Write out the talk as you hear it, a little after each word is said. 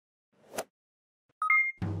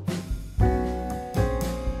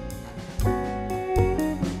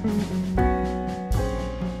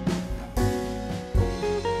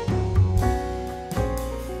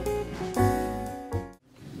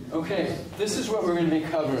Okay, this is what we're going to be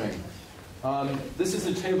covering. This is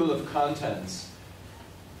the table of contents.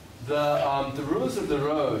 The rules of the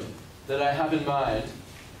road that I have in mind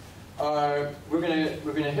are we're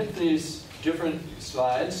going to hit these different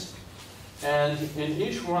slides, and in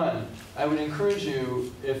each one, I would encourage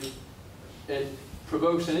you, if it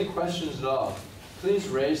provokes any questions at all, please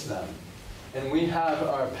raise them. And we have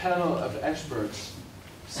our panel of experts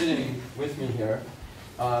sitting with me here,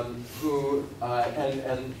 and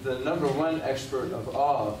the number one expert of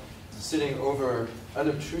all, sitting over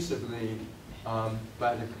unobtrusively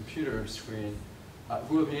by the computer screen,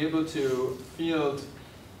 who will be able to field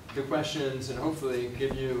the questions and hopefully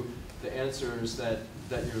give you the answers that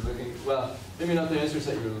you're looking, well, maybe not the answers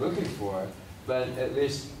that you're looking for, but at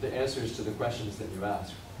least the answers to the questions that you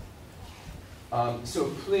ask.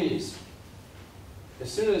 So please,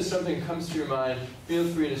 as soon as something comes to your mind, feel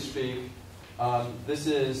free to speak. I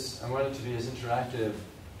want it to be as interactive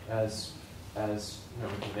as we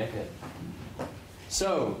can make it.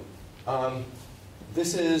 So,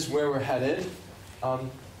 this is where we're headed. If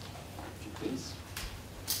you please.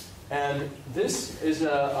 And this is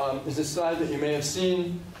a slide that you may have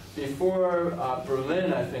seen before.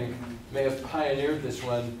 Berlin, I think, may have pioneered this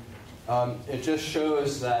one. It just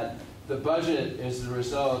shows that the budget is the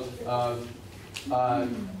result of,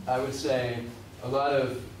 I would say, a lot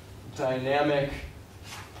of dynamic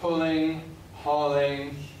pulling,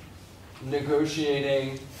 hauling,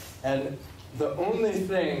 negotiating, and the only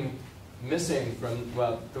thing missing from,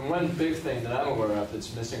 well, the one big thing that I'm aware of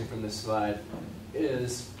that's missing from this slide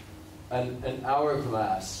is an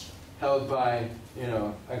hourglass held by,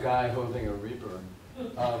 a guy holding a reaper,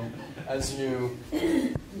 as you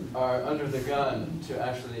are under the gun to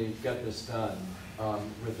actually get this done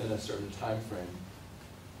within a certain time frame.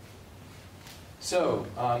 So,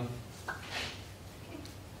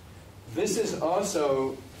 this is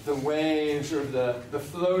also the way, sort of the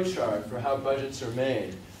flow chart for how budgets are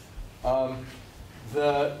made.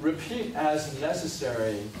 The repeat as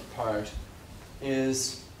necessary part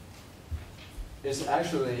is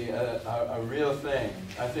actually a real thing.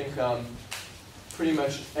 I think pretty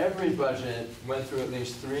much every budget went through at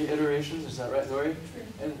least 3 iterations. Is that right, Lori?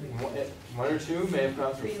 And one or two may have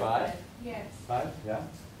gone through 5? Yes. 5, yeah.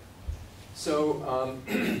 So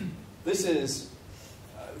this is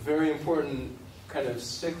a very important kind of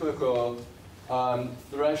cyclical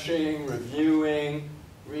threshing, reviewing,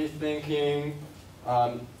 rethinking,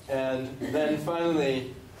 and then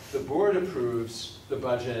finally the board approves the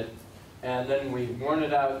budget, and then we warn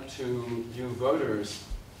it out to you voters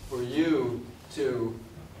for you to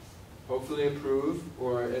hopefully approve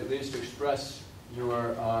or at least express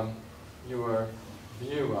your view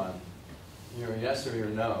on, your yes or your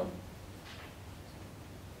no.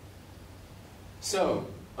 So,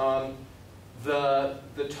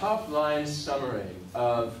 the top line summary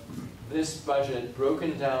of this budget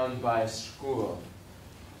broken down by school.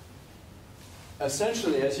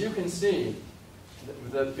 Essentially, as you can see,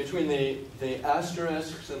 between the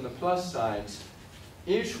asterisks and the plus signs,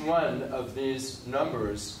 each one of these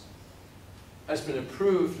numbers has been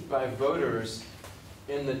approved by voters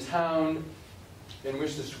in the town in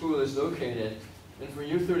which the school is located, and for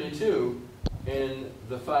U32, in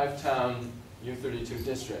the 5-town U32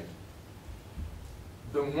 district.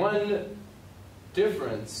 The one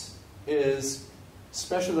difference is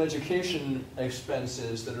special education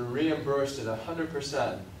expenses that are reimbursed at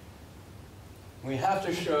 100%. We have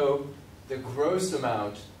to show the gross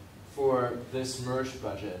amount for this merged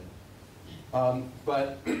budget.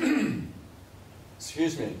 But,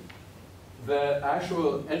 excuse me, the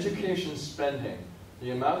actual education spending,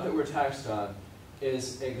 the amount that we're taxed on,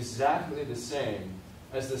 is exactly the same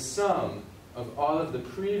as the sum of all of the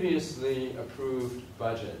previously approved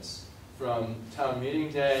budgets from town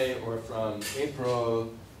meeting day or from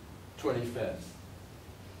April 25th.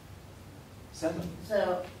 Seven.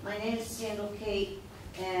 So, my name is Sandal Kate,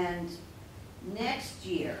 and next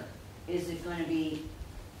year, is it going to be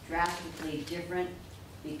drastically different?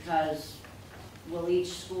 Because will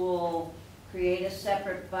each school create a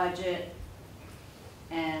separate budget,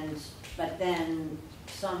 but then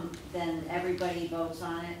everybody votes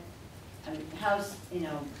on it? I mean,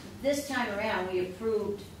 this time around we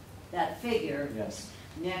approved that figure. Yes.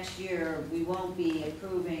 Next year we won't be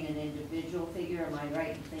approving an individual figure. Am I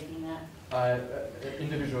right in thinking that?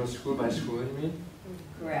 Individual school by school, you mean?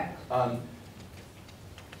 Correct.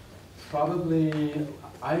 Probably,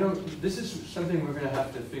 this is something we're going to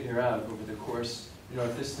have to figure out over the course,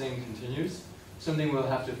 if this thing continues, something we'll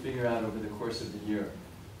have to figure out over the course of the year.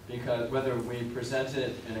 Because whether we present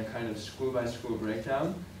it in a kind of school by school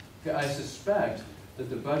breakdown, I suspect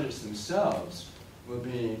that the budgets themselves will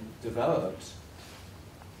be developed,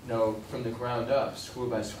 from the ground up, school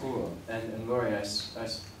by school. And Lori, I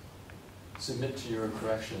submit to your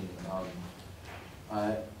correction.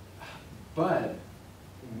 But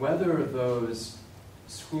whether those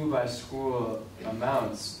school by school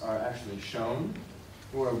amounts are actually shown,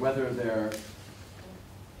 or whether they're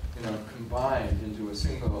combined into a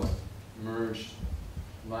single merged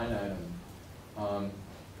line item,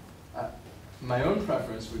 my own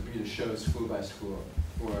preference would be to show school by school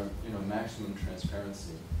for maximum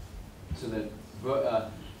transparency, so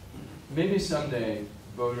that maybe someday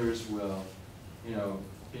voters will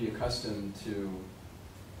be accustomed to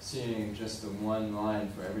seeing just the one line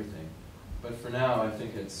for everything. But for now, I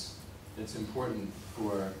think it's important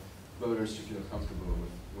for voters to feel comfortable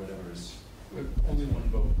with whatever is. With only one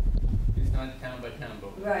vote. It's not town by town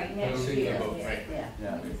vote. Right, next Only year, one vote, right.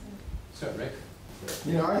 yeah. So, Rick?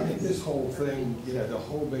 I think this whole thing, the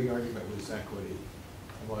whole big argument was equity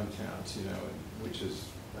among towns, which is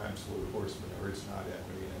absolute horse manure. It's not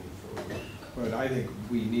equity in any field. But I think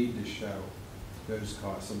we need to show those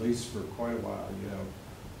costs, at least for quite a while,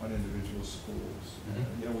 on individual schools.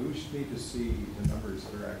 Mm-hmm. We should need to see the numbers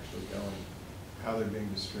that are actually going, how they're being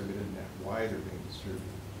distributed, and why they're being distributed.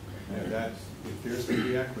 If there's going to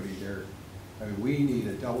be equity there, we need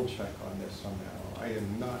a double check on this somehow. I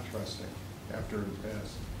am not trusting after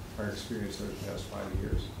our experience over the past 5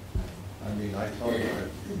 years. I tell you,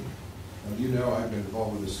 I've been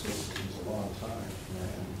involved with the school systems a long time,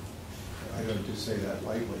 and I don't just say that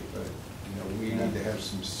lightly, but we need to have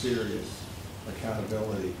some serious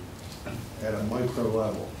accountability at a micro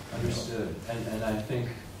level. Understood. And I think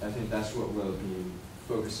that's what we'll be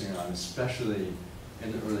focusing on, especially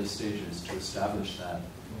in the early stages, to establish that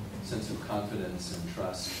sense of confidence and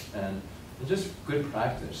trust and just good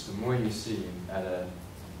practice. The more you see the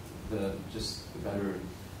better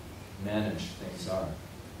managed things are.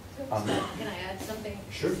 Can I add something?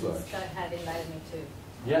 Sure, Fleur. Scott had invited me to.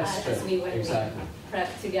 Yes, as we went exactly.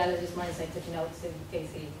 prepped together this morning, so I took notes in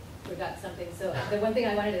case he forgot something. So the one thing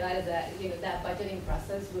I wanted to add is that that budgeting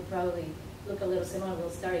process would probably look a little similar. We'll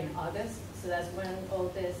start in August, so that's when all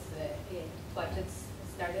this budgets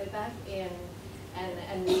started back in,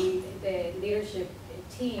 and the leadership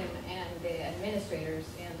team and the administrators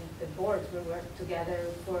and the boards will work together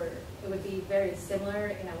for. It would be very similar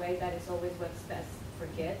in a way that it's always what's best for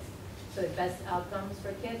kids. So the best outcomes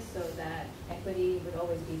for kids, so that equity would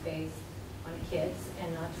always be based on kids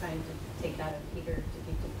and not trying to take out of Peter to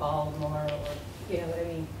give to Paul more, or what I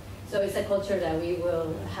mean. So it's a culture that we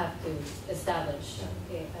will have to establish.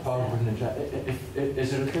 Paul,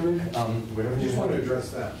 is it okay, Rick? Whatever I you just want to want. address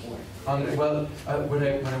that point. What I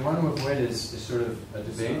want to avoid is sort of a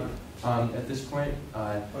debate at this point.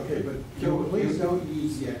 Okay, but please don't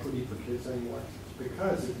use the equity for kids anymore,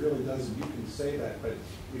 because it really doesn't. You can say that, but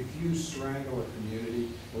if you strangle a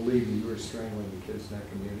community, believe me, you are strangling the kids in that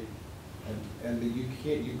community. And you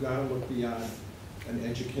can't. You've got to look beyond an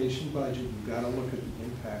education budget. You've got to look at the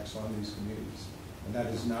impacts on these communities, and that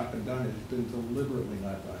has not been done. It's been deliberately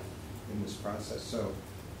not done in this process. So,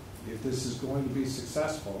 if this is going to be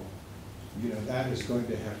successful, that is going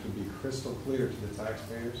to have to be crystal clear to the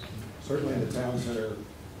taxpayers. Certainly, in the towns that are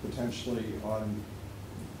potentially on,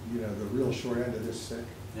 the real short end of this stick.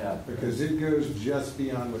 Yeah. Because it goes just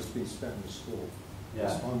beyond what's being spent in the school. Yeah.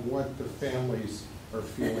 It's on what the families are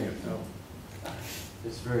feeling at home.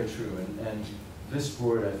 It's very true, and this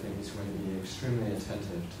board, I think, is going to be extremely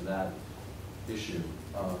attentive to that issue.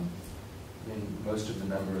 Most of the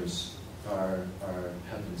members have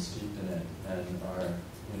been steeped in it and are,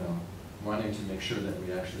 wanting to make sure that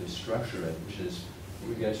we actually structure it, which is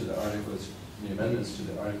when we get to the amendments to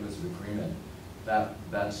the Articles of Agreement.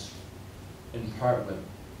 That's in part what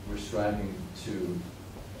we're striving to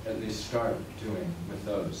at least start doing with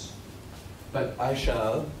those. But I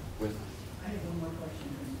shall, with... I have one more question.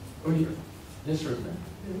 Oh, yes, Rosemary.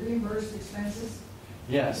 The reimbursed expenses,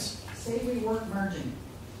 Yes. say we weren't merging,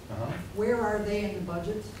 Uh-huh. where are they in the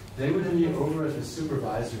budget? They would be over at the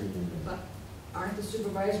supervisory union. But aren't the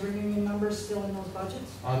supervisory union numbers still in those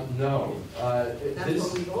budgets? No. That's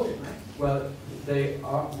what we voted, right? Well, they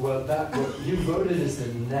are. Well, what you voted is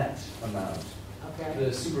the net amount. Okay.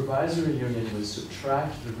 The supervisory union would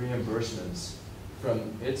subtract the reimbursements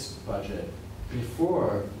from its budget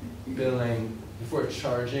before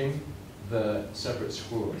charging the separate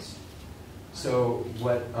schools. So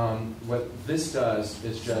what this does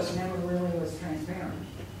is just... So it never really was transparent.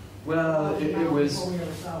 Well, it was... Before we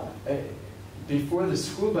ever saw it. Before the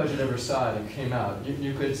school budget ever saw it, it came out.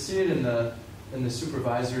 You could see it in the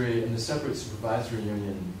separate supervisory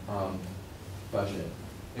union budget.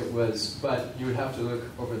 it was, but you would have to look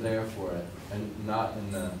over there for it, and not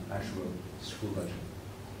in the actual school budget.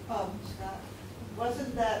 Scott,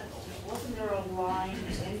 wasn't there a line,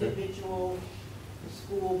 individual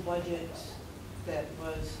school budgets that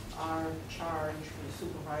was our charge for the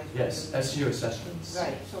supervisor? Yes, SU assessments.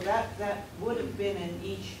 Right, so that would have been in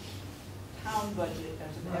each town budget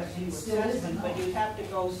as an Right, SU and still is assessment, but now. you'd have to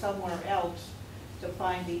go somewhere else to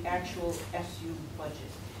find the actual SU budget.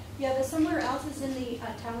 Yeah, the somewhere else is in the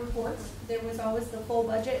town reports. There was always the full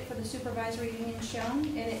budget for the supervisory union shown,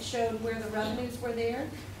 and it showed where the revenues were there.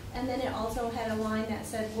 And then it also had a line that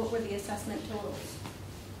said what were the assessment totals.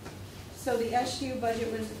 So the SU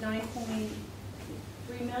budget was 9.3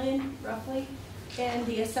 million roughly, and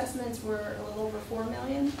the assessments were a little over 4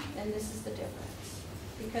 million, and this is the difference.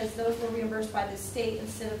 Because those were reimbursed by the state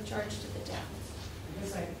instead of charged to the towns.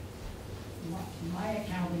 Because my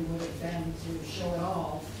accounting would have been to show it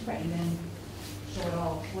all, Right. and then show it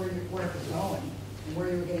all where it was going, and where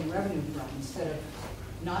you were getting revenue from, instead of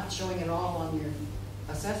not showing it all on your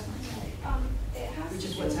assessment, It has which to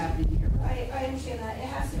is do- what's happening here, right? I understand that. It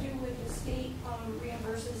has to do with the state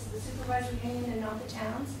reimburses the supervisory union and not the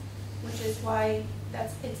towns, which is why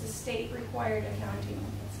it's a state required accounting.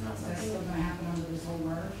 It's not Is that something. still gonna happen under this whole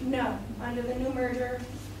merge? No, under the new merger,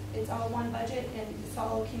 it's all one budget and it's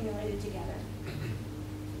all accumulated together.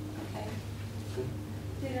 Okay.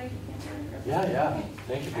 Did I answer your question? Yeah, Okay.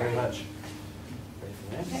 thank you very much. Ready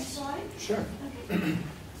for the Next next? slide. Sure. Okay.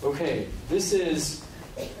 Okay, this is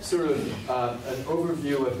sort of an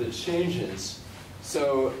overview of the changes.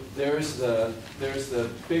 So there's the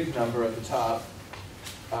big number at the top.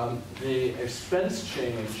 The expense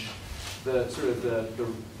change, the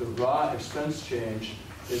raw expense change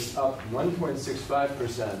is up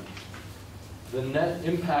 1.65%. The net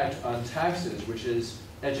impact on taxes, which is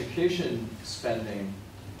education spending,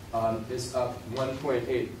 is up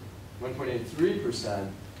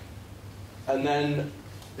 1.83%. And then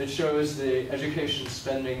it shows the education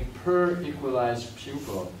spending per equalized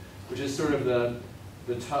pupil, which is sort of the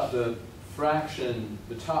top fraction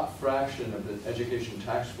of the education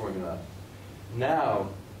tax formula. Now,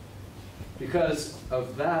 because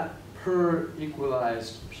of that per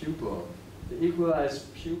equalized pupil, the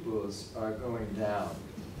equalized pupils are going down.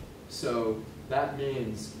 So that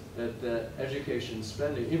means that the education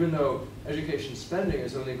spending, even though education spending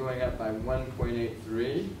is only going up by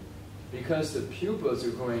 1.83, because the pupils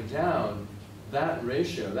are going down, that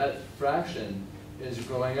ratio, that fraction, is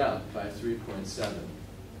going up by 3.7.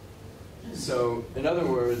 So, in other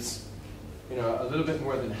words, a little bit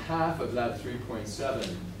more than half of that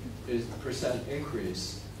 3.7 is %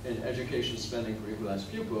 increase in education spending per equalized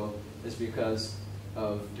pupil is because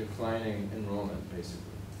of declining enrollment, basically.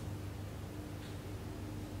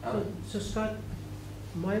 Alan? So Scott,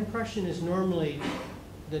 my impression is normally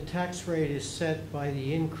the tax rate is set by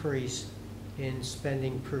the increase in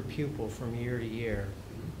spending per pupil from year to year.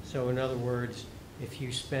 So in other words, if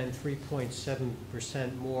you spend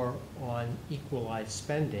 3.7% more on equalized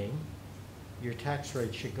spending, your tax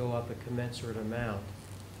rate should go up a commensurate amount.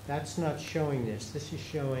 That's not showing this. This is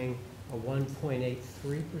showing a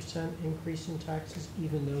 1.83% increase in taxes,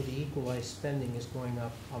 even though the equalized spending is going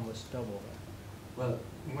up almost double that. Well,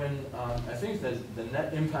 I think that the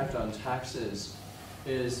net impact on taxes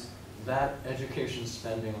is that education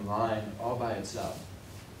spending line all by itself.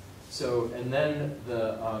 So, and then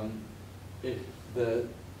the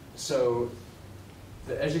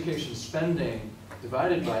education spending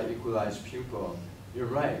divided by equalized pupil, you're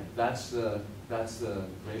right, that's the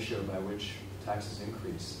ratio by which taxes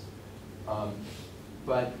increase.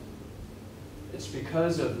 But it's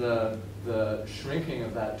because of the shrinking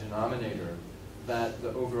of that denominator that the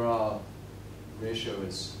overall ratio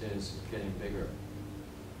is getting bigger.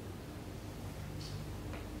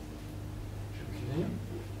 Should we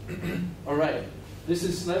continue? All right. This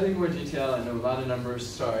is slightly more detail. I know a lot of numbers,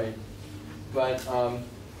 sorry. But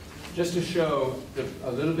just to show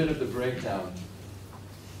a little bit of the breakdown,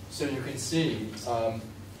 so you can see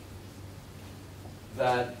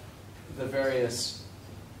that the various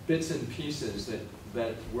bits and pieces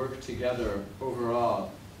that work together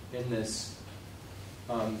overall in this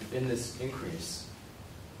increase.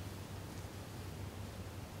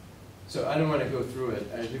 So I don't want to go through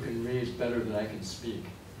it. You can read better than I can speak.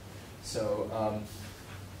 So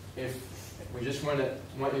if we just want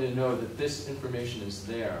you to know that this information is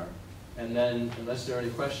there, and then unless there are any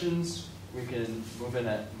questions, we can move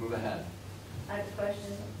ahead. I have a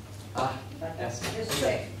question. Yes. Just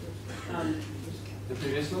quick. The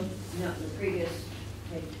previous one? No, the previous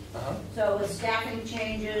page. Uh-huh. So with staffing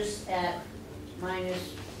changes at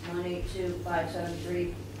minus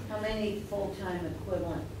 182,573, How many full-time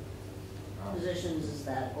equivalent positions is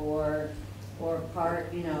that, or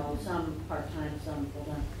part, you know, some part-time, some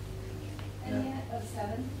full-time? A net of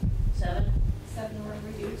 7. 7? 7 were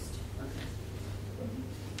reduced.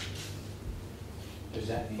 Does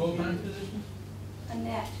that mean? Full-time positions? A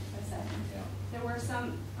net of 7. Yeah. There were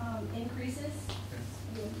some increases.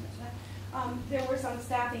 There were some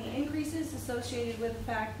staffing increases associated with the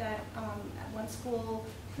fact that one school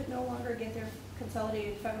could no longer get their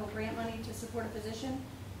consolidated federal grant money to support a position,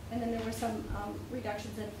 and then there were some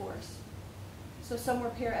reductions in force. So some were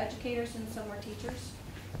paraeducators and some were teachers.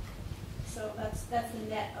 So that's the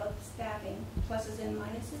net of staffing, pluses and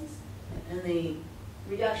minuses. And the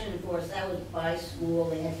reduction in force, that was by school,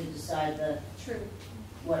 they had to decide True.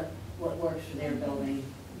 what works for their building.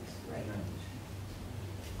 Right.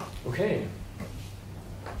 Okay.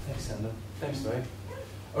 Thanks, Sandra. Thanks, Mike.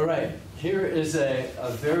 All right, here is a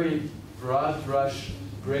very broad brush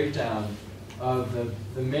breakdown of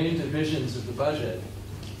the main divisions of the budget.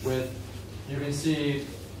 With, you can see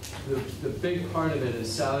the big part of it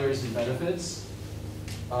is salaries and benefits,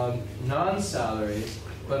 non-salary,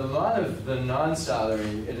 but a lot of the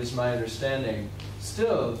non-salary, it is my understanding,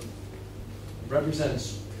 still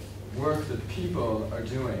represents work that people are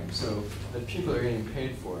doing, so that people are getting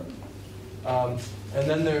paid for. And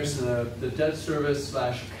then there's the debt service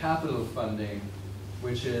 / capital funding,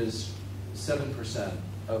 which is 7%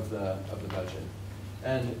 of the budget.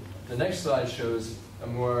 And the next slide shows a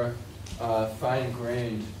more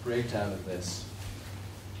fine-grained breakdown of this.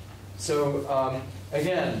 So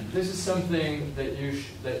again, this is something that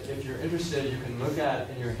that if you're interested, you can look at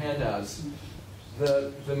in your handouts.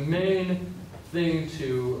 The main thing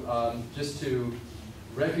to just to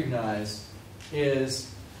recognize is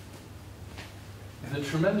the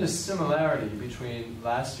tremendous similarity between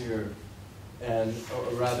last year and,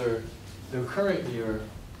 or rather, the current year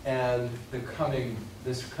and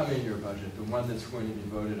this coming year budget, the one that's going to be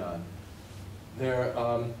voted on. There,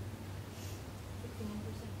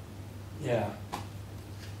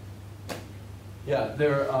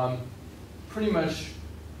 they're pretty much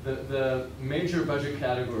the major budget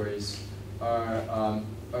categories are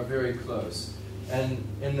very close, and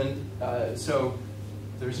in the so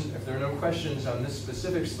if there are no questions on this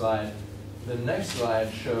specific slide, the next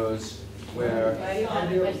slide shows where.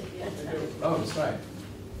 Oh, sorry.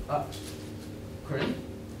 Corinne?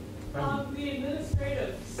 The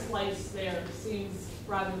administrative slice there seems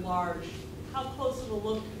rather large. How close of a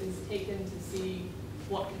look is taken to see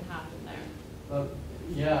what can happen there?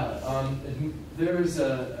 There's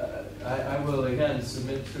I will again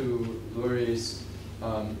submit to Lori's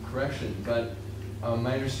correction, but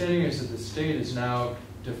my understanding is that the state is now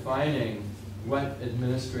defining what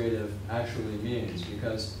administrative actually means,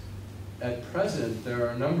 because at present there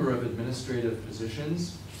are a number of administrative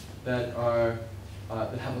positions that are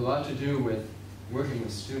that have a lot to do with working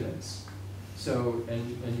with students. So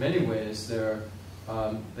in many ways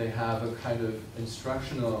they have a kind of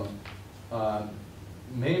instructional,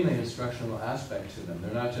 mainly instructional aspect to them.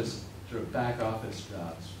 They're not just sort of back office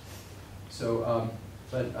jobs. So,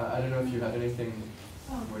 but I don't know if you have anything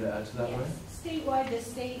more to add to that, Lori? Statewide, the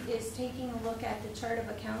state is taking a look at the chart of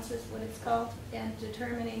accounts, is what it's called, and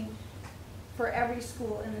determining for every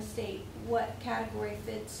school in the state what category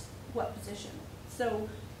fits what position. So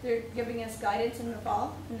they're giving us guidance in the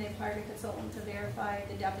fall, and they've hired a consultant to verify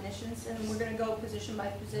the definitions, and we're going to go position by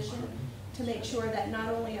position to make sure that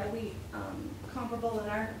not only are we comparable in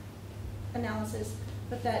our analysis,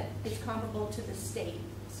 but that it's comparable to the state.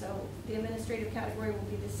 So the administrative category will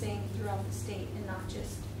be the same throughout the state and not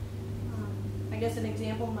just, I guess an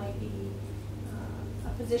example might be a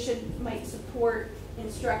position might support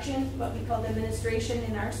instruction, what we call administration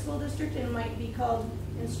in our school district, and it might be called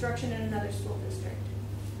instruction in another school district.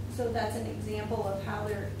 So that's an example of how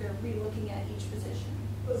they're re-looking at each position.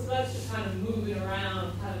 So that's just kind of moving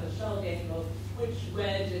around, kind of a shell game of which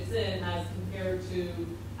wedge it's in as compared to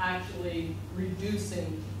actually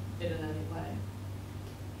reducing it in any way.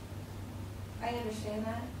 I understand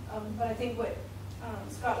that, but I think what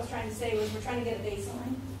Scott was trying to say was we're trying to get a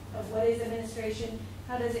baseline of what is administration,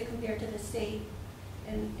 how does it compare to the state,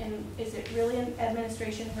 and is it really an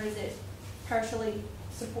administration or is it partially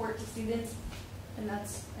support to students? And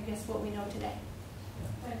that's, I guess, what we know today.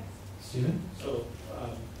 Yeah. Stephen? So,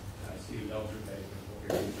 Stephen Belcher,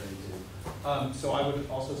 so I would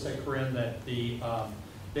also say, Corinne, that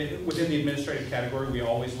within the administrative category, we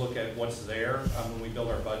always look at what's there when we build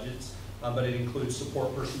our budgets, but it includes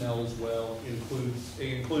support personnel as well. It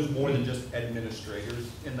includes more than just administrators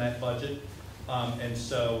in that budget. And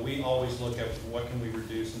so we always look at what can we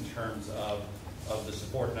reduce in terms of of the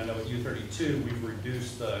support. And I know at U32, we've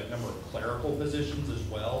reduced the number of clerical positions as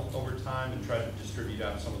well over time and tried to distribute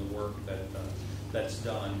out some of the work that that's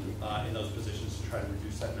done in those positions to try to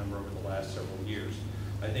reduce that number over the last several years.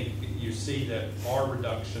 I think you see that our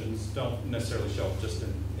reductions don't necessarily show up just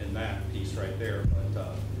in that piece right there,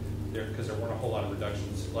 but because there weren't a whole lot of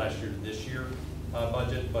reductions last year to this year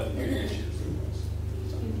budget, but in previous years there was.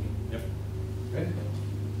 So, yep. Great.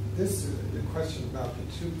 This is the question about the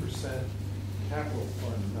 2% capital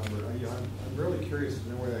fund number. I'm really curious to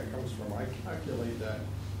know where that comes from. I calculate that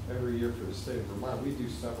every year for the state of Vermont. We do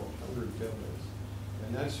several hundred buildings,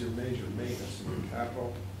 and that's your major maintenance and your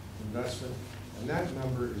capital investment. And that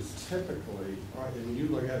number is typically, and you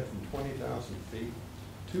look at it from 20,000 feet,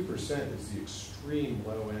 2% is the extreme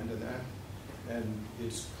low end of that, and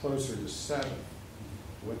it's closer to 7,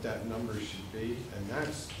 what that number should be, and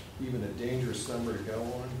that's even a dangerous number to go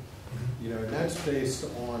on. You know, and that's based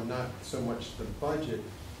on not so much the budget,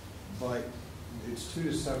 but it's 2 to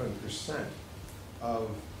 7% of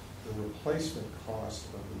the replacement cost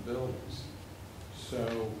of the buildings.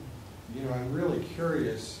 So, you know, I'm really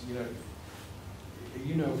curious, you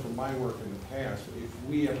know from my work in the past, if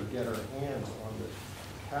we ever get our hands on the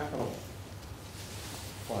capital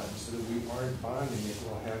funds so that we aren't bonding, it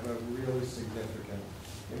will have a really significant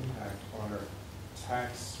impact on our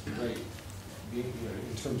tax rate, being,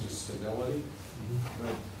 in terms of stability.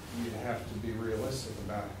 But you have to be realistic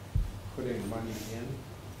about putting money in,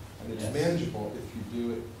 and it's manageable if you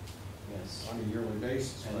do it on a yearly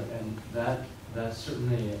basis. And that's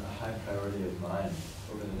certainly a high priority of mine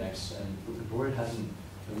over the next, and the board hasn't,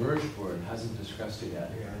 the merged board hasn't discussed it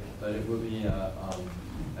yet, but it will be,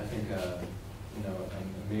 I think, a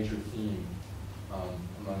major theme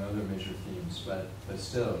among other major themes, but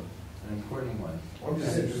still an important one. I'm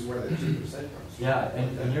just interested where that 2% comes from. Yeah,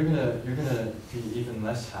 and you're gonna be even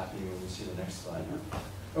less happy when you see the next slide.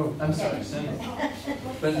 Oh, I'm sorry, Sandy.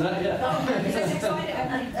 But not yet.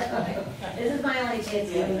 This is my only chance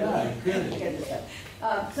to get this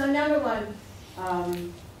up. So number one,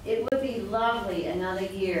 it would be lovely another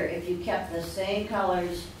year if you kept the same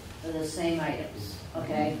colors for the same items,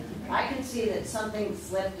 okay? I can see that something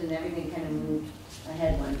slipped and everything kind of moved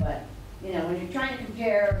ahead one, but, when you're trying to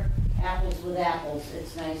compare apples with apples,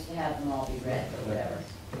 it's nice to have them all be red or whatever.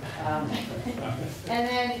 And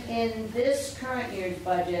then in this current year's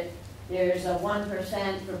budget, there's a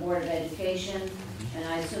 1% for Board of Education, and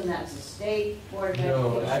I assume that's the state Board of Education.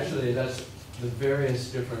 No, actually, that's the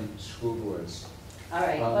various different school boards. All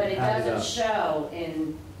right, but it doesn't show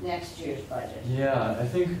in next year's budget. Yeah, I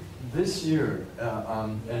think this year,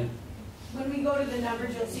 and When we go to the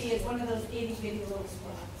numbers, you'll see it's one of those itty-bitty little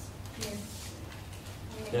spots here.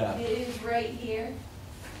 Yeah. It is right here.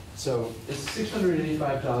 so it's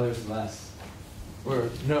 $685 less. Or,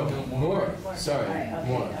 no, more, sorry, All right, okay,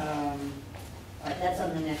 more. all right, that's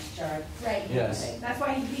on the next chart. Right. Yes. Okay. That's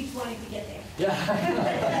why he keeps wanting to get there.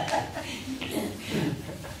 Yeah.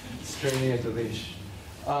 Straining at the leash.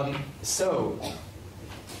 So,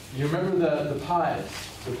 you remember the pie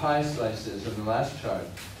slices of the last chart.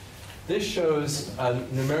 This shows a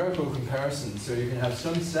numerical comparison, so you can have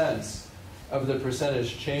some sense of the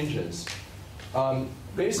percentage changes.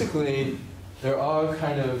 Basically, they're all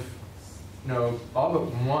kind of, all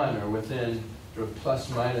but one are within sort of plus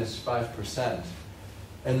minus 5%.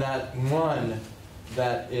 And that one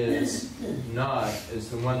that is not is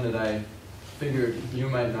the one that I figured you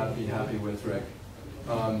might not be happy with, Rick,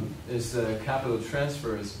 is the capital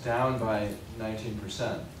transfers down by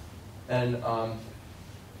 19%. And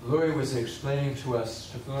Lori was explaining to us,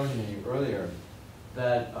 to Flo and me earlier,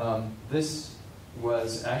 that this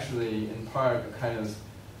was actually in part a kind of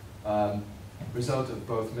result of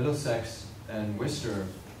both Middlesex and Worcester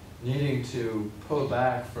needing to pull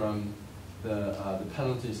back from the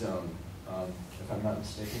penalty zone, if I'm not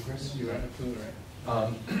mistaken, Chris? You're absolutely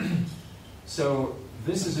right. So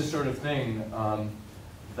this is the sort of thing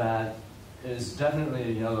that is definitely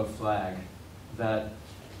a yellow flag that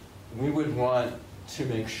we would want to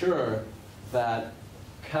make sure that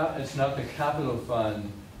it's not the capital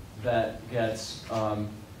fund that gets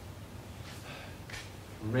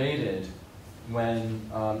rated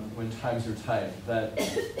when times are tight. That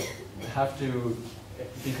have to,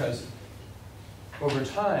 because over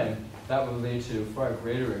time that will lead to far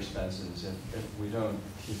greater expenses if we don't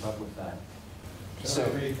keep up with that. Can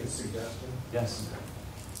I make a suggestion? Yes.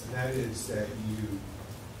 And that is that you,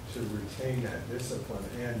 to retain that discipline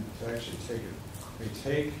and to actually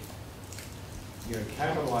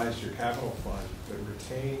capitalize your capital fund, but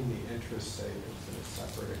retain the interest savings in a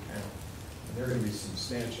separate account. And they're going to be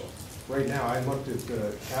substantial. Right now, I looked at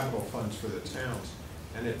the capital funds for the towns,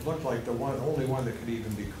 And it looked like the only one that could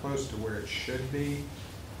even be close to where it should be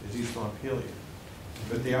is East Montpelier.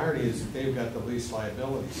 But the irony is that they've got the least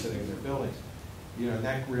liability sitting in their buildings. You know, and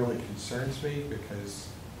that really concerns me because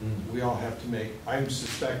we all have to make, I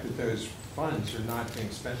suspect that those funds are not being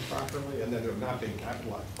spent properly and that they're not being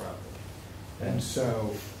capitalized properly. And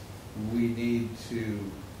so we need to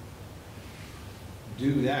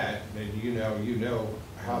do that, and you know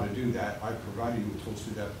how to do that. I provided you with tools to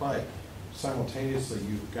do that, but simultaneously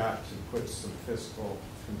you've got to put some fiscal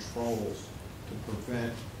controls to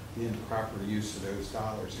prevent the improper use of those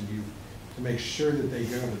dollars, and you to make sure that they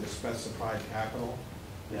go to the specified capital.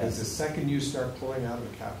 Because the second you start pulling out of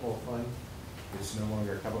a capital fund, it's no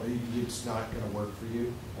longer a capital. It's not going to work for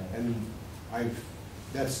you. And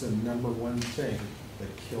that's the number one thing that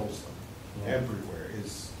kills them everywhere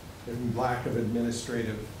is the lack of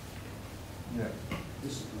administrative,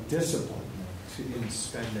 discipline in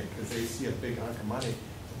spending, because they see a big hunk of money.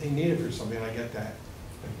 They need it for something. I get that.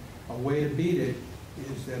 But a way to beat it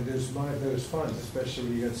is that there's those funds, especially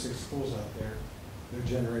when you got 6 schools out there.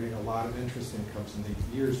 They're generating a lot of interest incomes in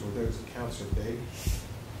the years where those accounts are big.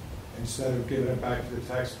 Instead of giving it back to the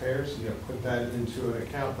taxpayers, put that into an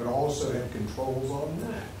account, but also have controls on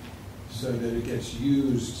that so that it gets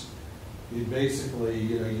used. You basically,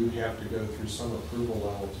 you have to go through some approval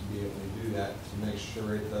level to be able to do that to make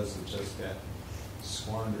sure it doesn't just get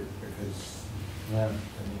squandered because, that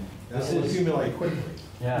will accumulate quickly.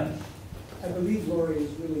 Yeah. I believe Lori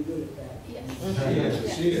is really good at that.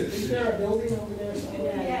 Yes. She is. Is there a building over there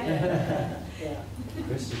somewhere? Yeah.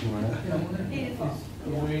 Chris, did you want to? A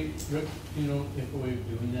way, Rick, if a way of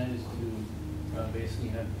doing that is to basically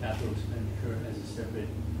have capital expenditure as a separate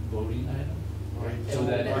voting item. So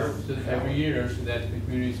that every year, so that the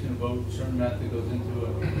community's going to vote a certain amount that goes into it,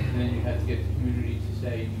 and then you have to get the community to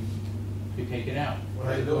say you take it out. When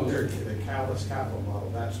I built the Callis capital model,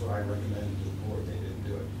 that's what I recommended to the board. They didn't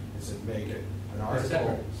do it. It said make it an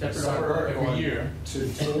article, separate article every year.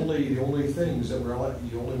 To only the only things that were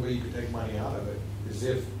the only way you could take money out of it is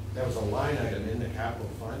if that was a line item in the capital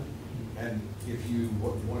fund, and if you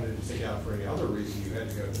wanted to take out for any other reason, you had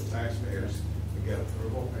to go to the taxpayers to get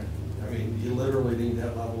approval. I mean, you literally need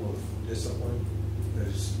that level of discipline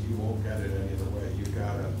because you won't get it any other way. You've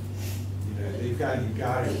got to, you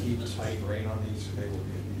got to keep tight rein on these, or they will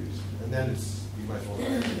be abused. And then you might as well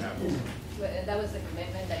let it happen. And that was the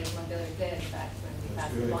commitment that East Montpelier did, in fact, when we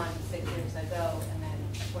passed the bond 6 years ago, and then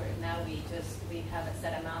now we have a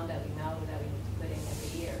set amount that we know that we need to put in every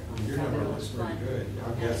year. Your number looks pretty good.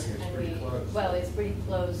 I'm guessing it's pretty close. Well, it's pretty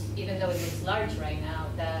close, even though it looks large right now,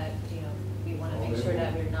 that, we want to make sure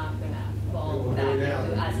that we're not going to fall back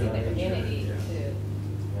into asking the community to.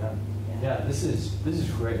 Yeah, this is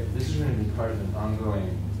great. This is going to be part of an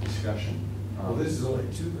ongoing discussion. Well, this is only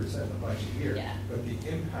 2% of the budget here, Yeah. but the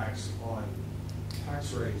impacts on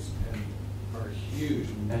tax rates are huge,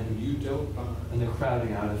 and you don't bond. And the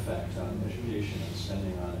crowding out effect on education and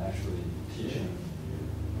spending on actually teaching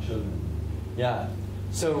children. Yeah.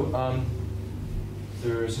 So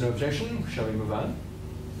there's no objection. Shall we move on?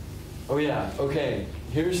 Oh yeah. Okay.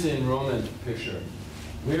 Here's the enrollment picture.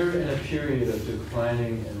 We're in a period of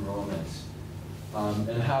declining enrollment,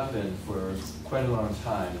 and have been for quite a long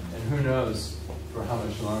time, and who knows for how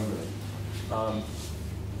much longer.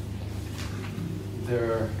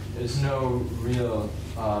 There is no real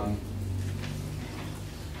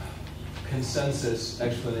consensus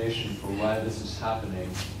explanation for why this is happening.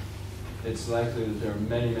 It's likely that there are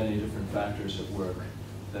many, many different factors at work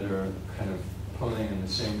that are kind of pulling in the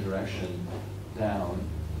same direction down.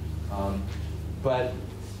 But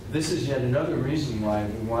this is yet another reason why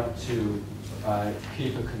we want to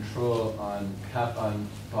keep a control on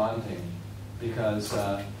bonding, because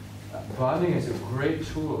bonding is a great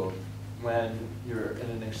tool when you're in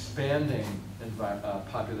an expanding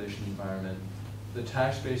population environment. The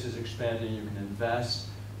tax base is expanding, you can invest,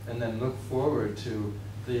 and then look forward to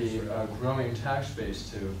the growing tax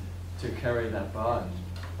base to carry that bond.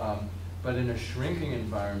 But in a shrinking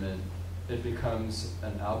environment, it becomes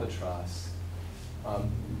an albatross.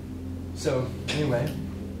 So anyway,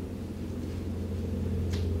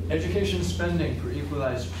 education spending per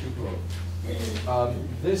equalized pupil.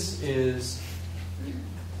 This is,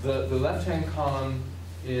 the left-hand column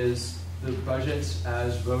is the budgets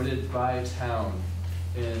as voted by town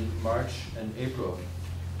in March and April.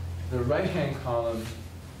 The right-hand column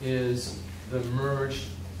is the merged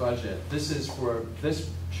budget. This is for this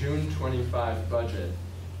June 25 budget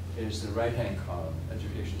is the right-hand column,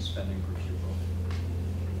 education spending per pupil.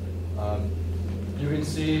 You can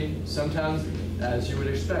see sometimes, as you would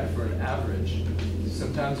expect for an average,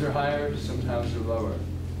 sometimes they're higher, sometimes they're lower.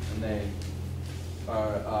 And they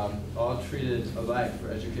are all treated alike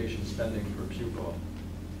for education spending per pupil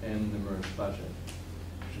in the merged budget.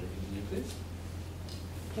 Should I continue, please?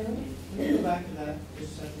 Can we go back to that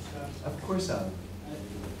just a second, Scott? Of course, Alan.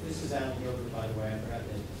 This is Alan Gilbert, by the way. I forgot to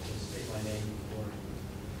state my name before.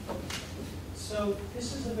 So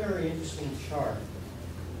this is a very interesting chart.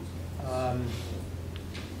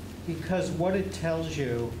 Because what it tells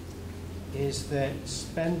you is that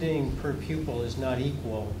spending per pupil is not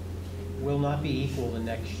equal, will not be equal the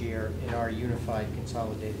next year in our unified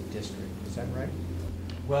consolidated district. Is that right?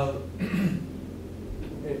 Well,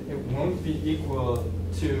 it won't be equal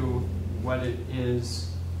to what it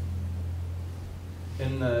is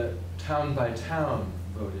in the town-by-town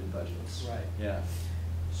voted budgets. Right. Yeah.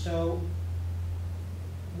 So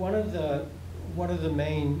one of the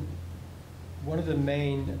main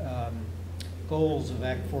goals of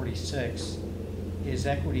Act 46 is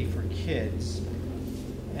equity for kids.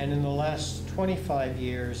 And in the last 25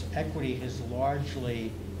 years, equity has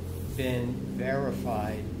largely been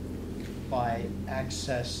verified by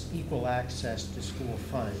equal access to school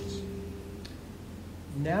funds.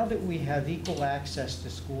 Now that we have equal access to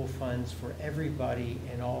school funds for everybody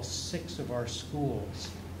in all 6 of our schools,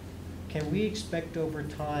 can we expect over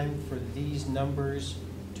time for these numbers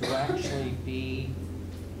to actually be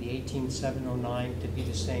the 18,709 to be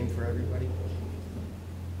the same for everybody?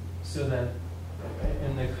 So that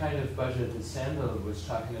in the kind of budget that Sandal was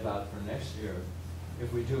talking about for next year,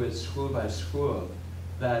 if we do it school by school,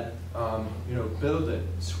 that build it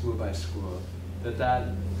school by school,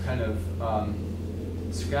 that kind of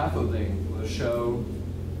scaffolding will show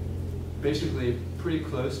basically pretty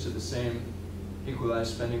close to the same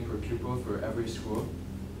equalized spending per pupil for every school?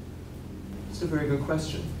 It's a very good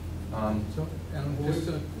question. So, and just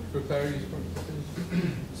for clarity's purposes,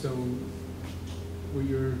 so what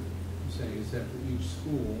you're saying is that for each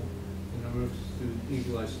school, the number of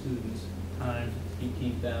equalized students times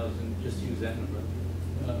 18,000, just use that number,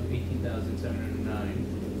 18,709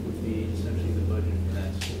 would be essentially the budget for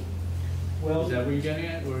that school. Well, is that what you're getting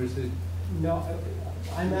at, or is it? No,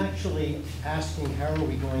 I'm actually asking how are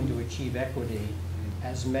we going to achieve equity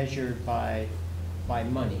as measured by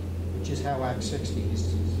money, which is how Act 60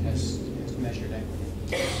 has measured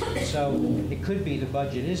equity. So it could be the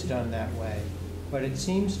budget is done that way, but it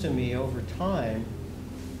seems to me over time,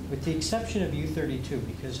 with the exception of U32,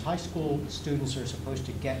 because high school students are supposed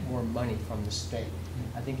to get more money from the state.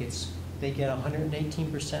 I think they get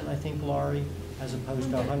 118%, I think, Laurie, as opposed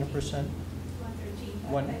to 100%.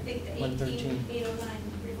 113. I think the 113. 18,809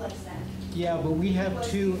 reflects that. Yeah, but we have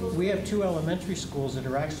two elementary schools that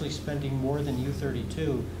are actually spending more than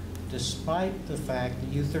U32, despite the fact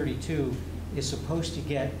that U32 is supposed to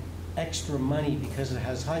get extra money because it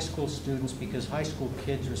has high school students, because high school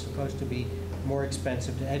kids are supposed to be more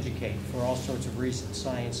expensive to educate for all sorts of reasons,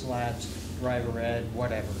 science labs, driver ed,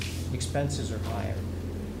 whatever. Expenses are higher.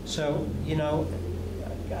 So,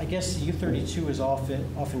 I guess the U32 is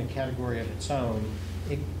often a category of its own.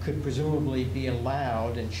 It could presumably be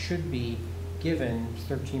allowed and should be given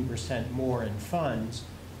 13% more in funds.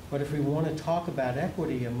 But if we want to talk about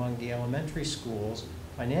equity among the elementary schools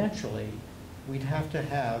financially, we'd have to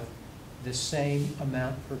have the same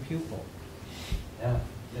amount per pupil. Yeah,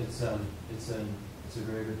 it's a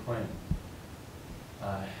very good point.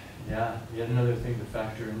 Yeah, yet another thing to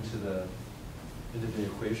factor into the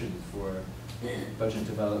equation for budget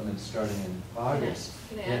development starting in August.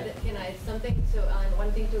 Can I add something? So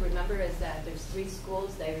one thing to remember is that there's 3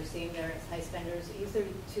 schools that are seeing their high spenders.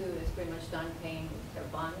 U32 is pretty much done paying their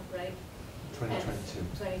bond, right?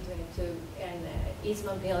 2022. And East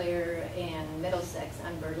Montpelier and Middlesex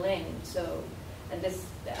and Berlin. So, and this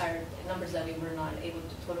are numbers that we were not able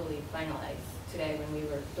to totally finalize today when we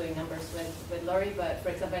were doing numbers with Lori. But for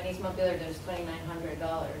example, in East Montpelier, there's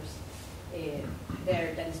 $2,900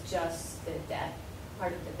 there that is just the debt,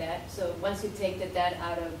 part of the debt. So once you take the debt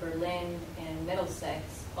out of Berlin and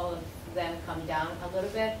Middlesex, all of them come down a little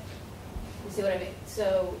bit. You see what I mean?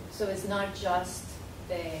 So it's not just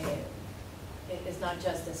the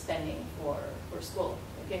spending for school.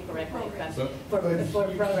 You can correct me if I'm for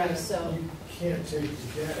programs. So you can't take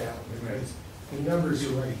the debt out because the numbers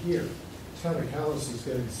are right here. Town of Calais is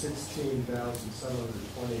getting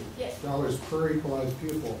 $16,720 per equalized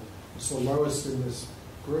pupil. It's the lowest in this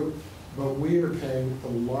group, but we are paying the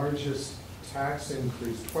largest tax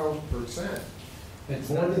increase, 12%.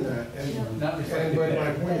 More than that. But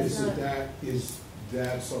my point is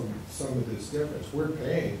that's some of this difference. We're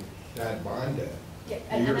paying that bond debt. Yeah,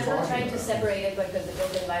 and you're I'm not talking trying to about. separate it because the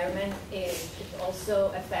built environment it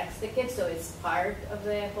also affects the kids, so it's part of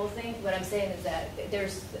the whole thing. What I'm saying is that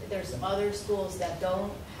there's other schools that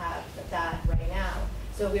don't have that right now,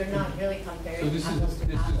 so we're not really comparing So this apples is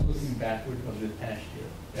to apples. looking backward of the past year.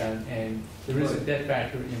 And there is a debt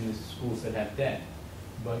factor in the schools that have debt.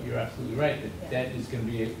 But you're absolutely right, that debt is going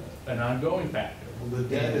to be an ongoing factor. Well, the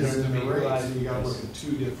debt In is terms in of the rates, equalizing and you gotta this. look at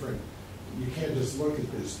two different, you can't just look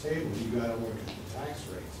at this table, you gotta look at the tax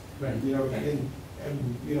rates. Right. You know, Right.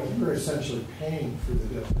 and, you know, we're essentially paying for the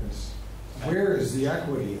difference. Where is the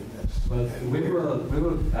equity in this? But And we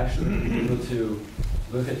will actually be able to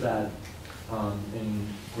look at that in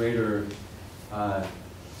greater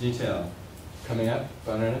detail coming up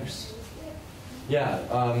on our next.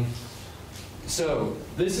 Yeah. So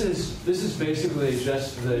this is basically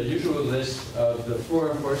just the usual list of the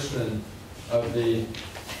four horsemen of the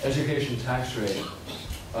education tax rate.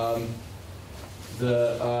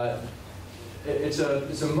 It's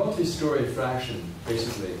a multi-story fraction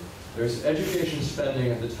basically. There's education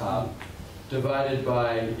spending at the top, divided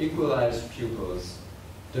by equalized pupils,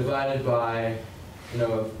 divided by, you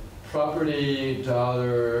know, property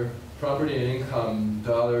and income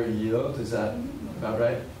dollar yield. Is that about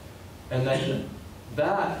right? And then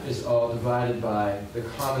that is all divided by the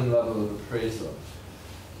common level of appraisal.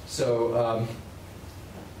 So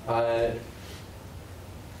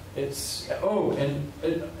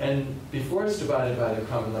and before it's divided by the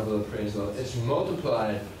common level of appraisal, it's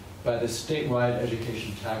multiplied by the statewide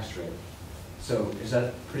education tax rate. So is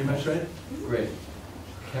that pretty much right? Great.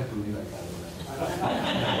 I can't believe I got it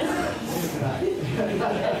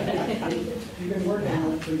right. You've been working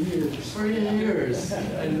on it for years. For years.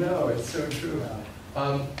 I know, it's so true.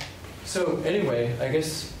 So anyway, I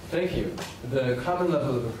guess, thank you. The common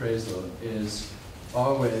level of appraisal is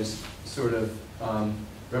always sort of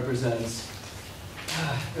represents,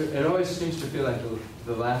 it always seems to feel like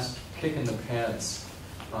the last kick in the pants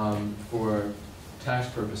for tax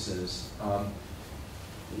purposes.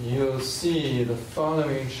 You'll see the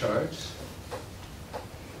following chart.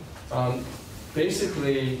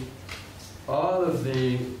 Basically, all of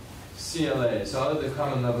the CLAs, all of the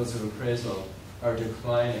common levels of appraisal are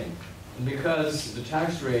declining. And because the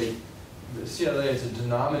tax rate, the CLA is a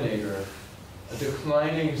denominator, a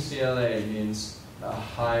declining CLA means a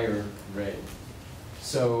higher rate.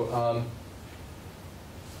 So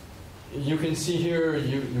you can see here,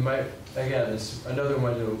 you might, again, it's another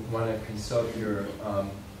one you'll want to consult your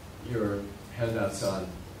handouts on.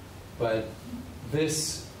 But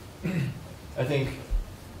this, I think,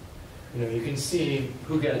 you know, you can see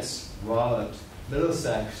who gets walloped.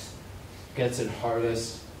 Middlesex gets it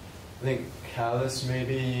hardest. I think Calais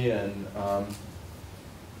maybe, and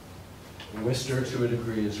Worcester to a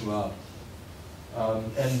degree as well.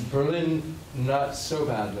 And Berlin, not so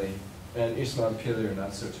badly, and East Montpelier,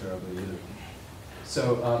 not so terribly either.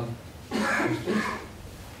 So,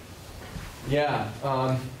 yeah,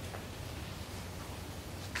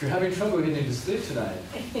 if you're having trouble getting to sleep tonight,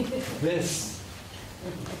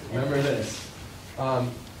 remember this.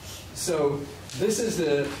 So this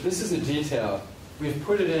is a detail. We've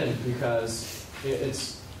put it in because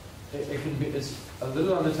it's a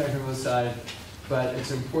little on the technical side, but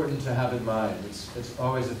it's important to have in mind. It's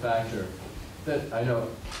always a factor that I know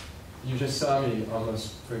you just saw me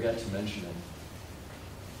almost forget to mention it.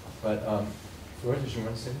 But Flora, did you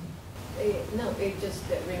want to say anything? No, it just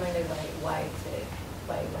reminded why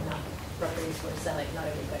we're not properties were selling. Not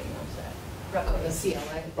everybody knows that. Oh, the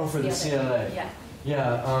CLA. Oh, for the CLA. Yeah.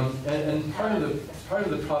 Yeah, and part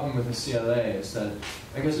of the problem with the CLA is that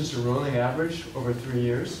I guess it's a rolling average over 3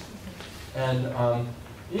 years, and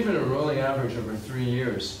even a rolling average over 3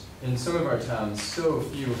 years in some of our towns, so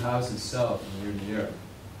few houses sell from year to year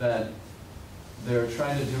that they're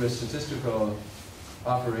trying to do a statistical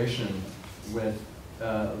operation with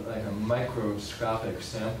like a microscopic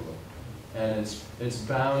sample, and it's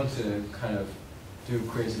bound to kind of do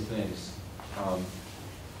crazy things,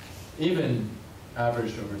 even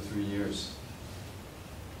averaged over 3 years.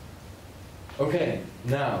 Okay,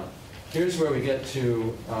 now here's where we get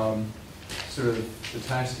to sort of the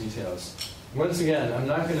tax details. Once again, I'm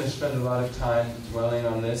not going to spend a lot of time dwelling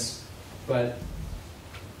on this, but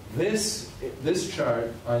this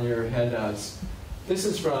chart on your handouts, this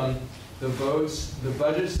is from the votes, the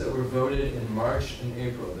budgets that were voted in March and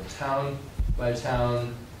April, the town by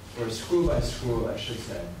town, or school by school, I should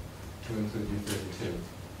say, to include U32.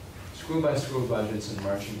 School by school budgets in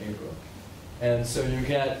March and April. And so you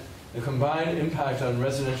get the combined impact on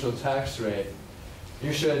residential tax rate.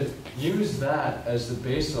 You should use that as the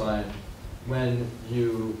baseline when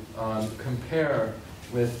you compare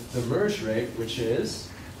with the merge rate, which is,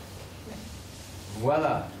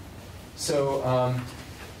 voila. So,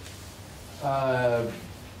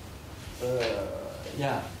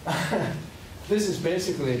 yeah, this is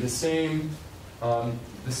basically the same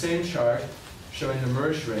chart showing the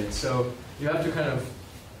merge rate. So you have to kind of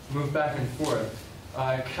move back and forth.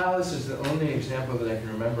 Calais is the only example that I can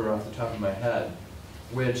remember off the top of my head,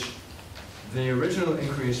 which the original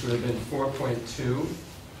increase would have been 4.2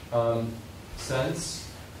 cents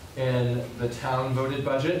in the town voted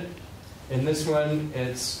budget. In this one,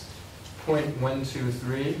 it's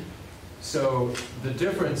 0.123. So the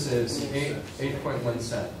difference is 8.1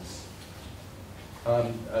 cents.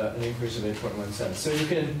 An increase of 8.1 cents. So you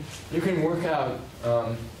can work out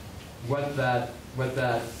what that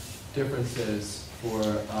difference is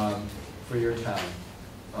for your town.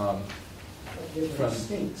 Different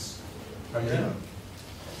states. From Yeah.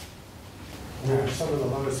 We're some of the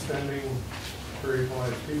lowest spending per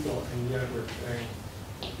equalized people, and yet we're paying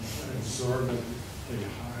an exorbitantly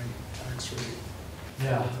high tax rate.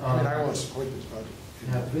 Yeah. I mean, I won't support this budget.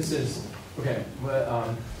 Yeah, this is okay.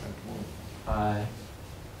 Well,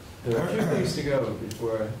 there are a few things to go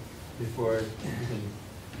before you can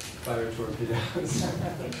fire torpedoes.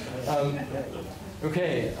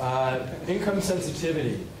 Okay, income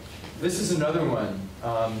sensitivity. This is another one.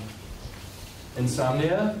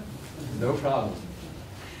 Insomnia, no problem.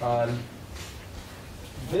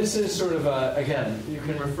 This is sort of again, you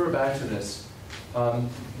can refer back to this.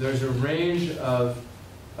 There's a range of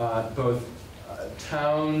both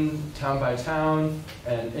town by town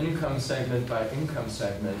and income segment by income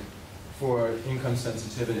segment for income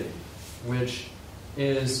sensitivity, which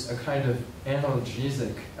is a kind of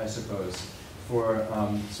analgesic, I suppose, for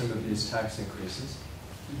some of these tax increases.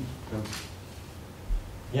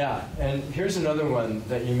 Yeah, and here's another one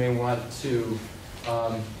that you may want to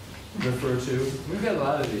refer to. We've got a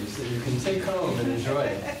lot of these that you can take home and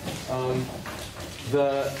enjoy.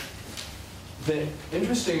 The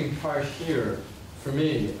interesting part here, for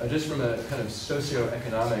me, just from a kind of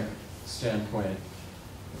socioeconomic standpoint,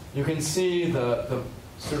 you can see the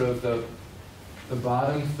sort of the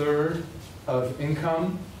bottom third of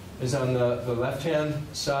income is on the left-hand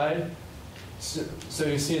side. So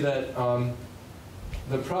you see that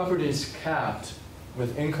the properties capped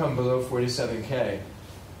with income below 47K.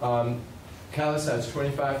 Calais has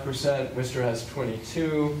 25%, Worcester has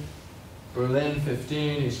 22%, Berlin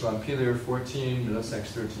 15%, East Montpelier 14%,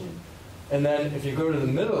 Middlesex 13%. And then if you go to the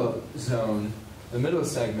middle zone, the middle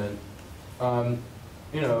segment,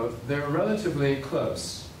 they're relatively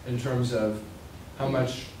close in terms of how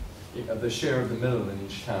much the share of the middle in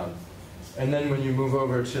each town. And then when you move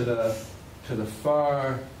over to the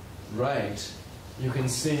far right, you can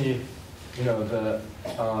see, the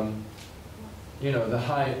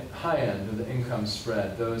high end of the income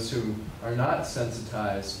spread. Those who are not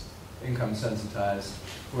sensitized, income sensitized,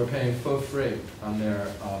 who are paying full freight on their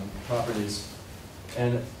properties,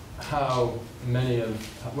 and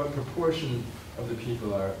what proportion of the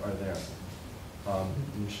people are there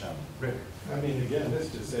in each town. Rick? I mean, again, this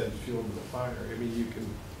just adds fuel to the fire. I mean, you can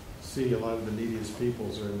see a lot of the neediest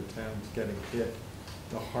peoples are in the towns getting hit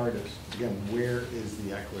the hardest. Again, where is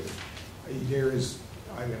the equity?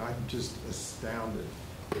 I'm just astounded.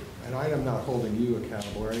 And I am not holding you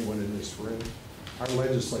accountable or anyone in this room. Our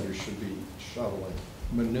legislators should be shoveling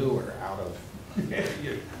manure out of.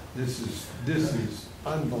 This is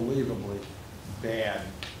unbelievably bad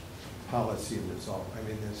policy and result. I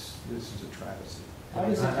mean, this is a travesty. How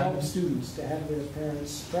does it help students to have their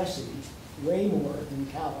parents stressing way more than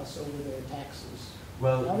callous over their taxes?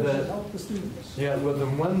 Well, how does it help the students? Yeah, well, the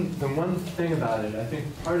one thing about it, I think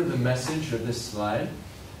part of the message of this slide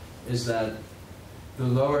is that the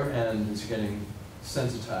lower end is getting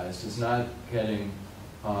sensitized, is not getting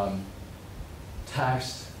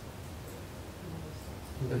taxed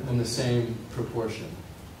in the same proportion.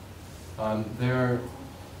 You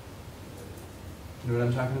know what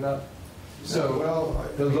I'm talking about? So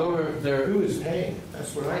the lower, who is paying?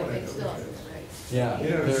 That's what I want to know.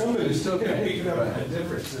 Yeah, somebody's still picking up right. the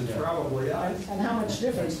difference, and probably us. And how much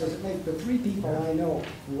difference does it make? The three people I know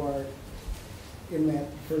who are in that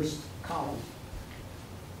first column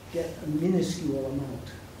get a minuscule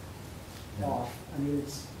amount off. I mean,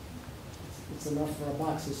 it's enough for a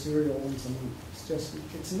box of cereal once a month.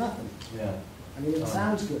 It's nothing. Yeah. I mean, it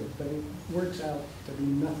sounds good, but it works out to be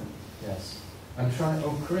nothing. Yes. I'm trying.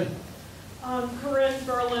 Oh, Corinne. Corinne,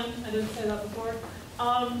 Berlin. I didn't say that before.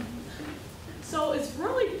 So it's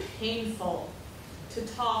really painful to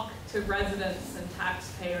talk to residents and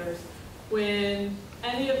taxpayers when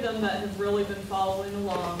any of them that have really been following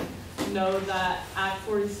along know that Act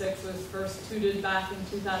 46 was first tooted back in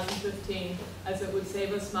 2015 as it would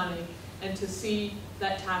save us money, and to see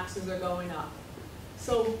that taxes are going up.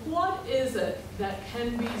 So what is it that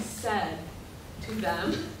can be said to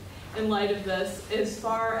them in light of this, as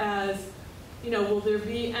far as, will there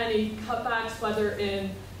be any cutbacks, whether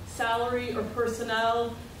in salary or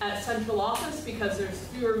personnel at central office because there's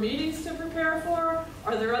fewer meetings to prepare for?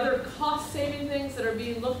 Are there other cost-saving things that are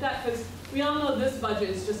being looked at? Because we all know this budget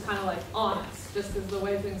is just kind of like on us, just because the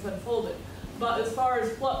way things unfolded. But as far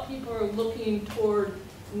as what people are looking toward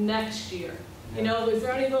next year, is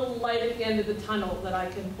there any little light at the end of the tunnel that I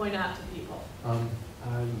can point out to people?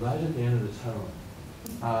 Light at the end of the tunnel.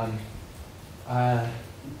 I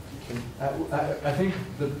think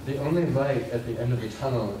the only light at the end of the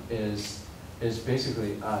tunnel is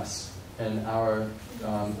basically us and our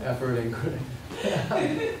effort and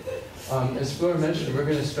as Flora mentioned, we're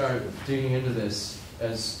going to start digging into this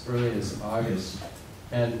as early as August,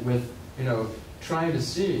 and with trying to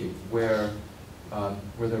see where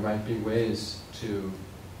there might be ways to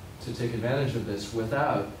take advantage of this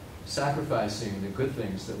without sacrificing the good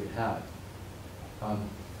things that we have.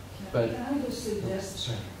 But Can I just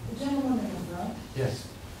suggest, the gentleman in the front, yes.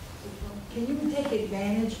 can you take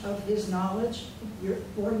advantage of his knowledge, your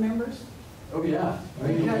board members? Oh yeah. I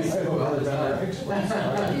go all the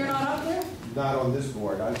time. You're not up there? Not on this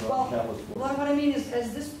board, I'm Well, on Capital's board. what I mean is,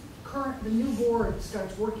 as the new board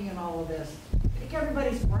starts working on all of this, pick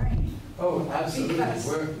everybody's brain. Oh, absolutely. Because-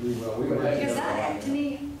 We will. Because that, to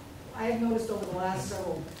me, I have noticed over the last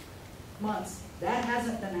several months, that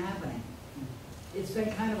hasn't been happening. It's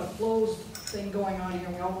been kind of a closed thing going on here,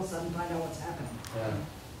 and we all of a sudden find out what's happening. Yeah,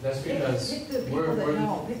 that's because Pick the people that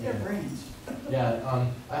know, pick their brains. Yeah,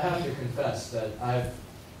 I have to confess that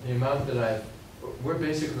the amount that we're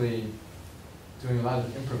basically doing a lot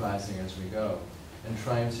of improvising as we go, and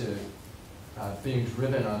trying to, being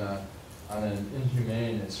driven on an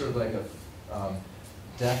inhumane, it's sort of like a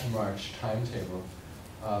death march timetable.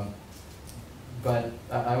 But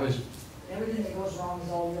I was. Everything that goes wrong is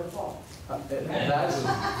all your fault.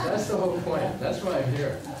 That's the whole point. That's why I'm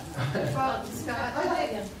here. Well, Scott, I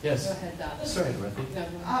think, Yes. Go ahead, Dot. Sorry, Dorothy.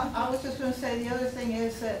 I was just going to say, the other thing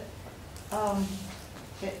is that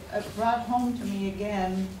it brought home to me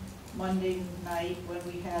again Monday night when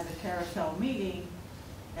we had the carousel meeting,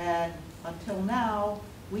 and until now,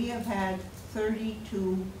 we have had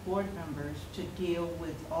 32 board members to deal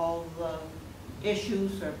with all the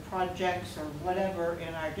issues or projects or whatever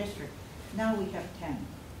in our district. Now we have 10.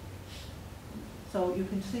 So you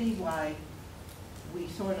can see why we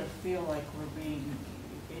sort of feel like we're being,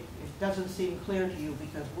 it doesn't seem clear to you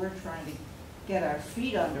because we're trying to get our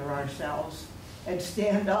feet under ourselves and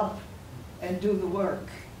stand up and do the work.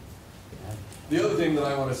 The other thing that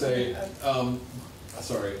I want to say,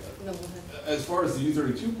 sorry, No, go ahead. as far as the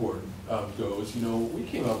U32 board goes, we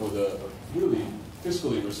came up with a really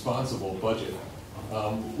fiscally responsible budget.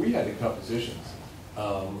 We had to cut positions.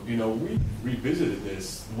 We revisited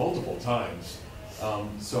this multiple times.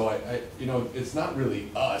 So it's not really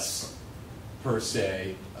us per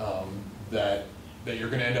se that you're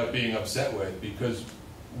going to end up being upset with, because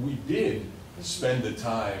we did spend the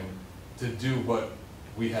time to do what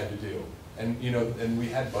we had to do, and we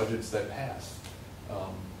had budgets that passed.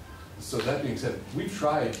 So that being said, we've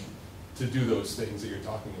tried to do those things that you're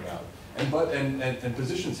talking about, and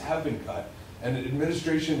positions have been cut, and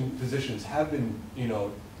administration positions have been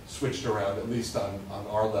switched around, at least on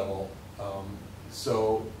our level.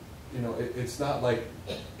 So, it's not like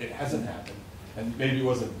it hasn't happened. And maybe it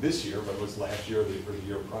wasn't this year, but it was last year or the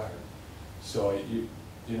year prior. So, you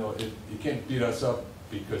can't beat us up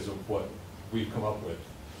because of what we've come up with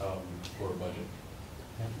for a budget.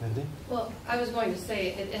 Mindy? Well, I was going to say,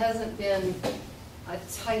 it hasn't been a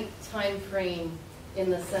tight time frame in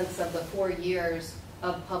the sense of the 4 years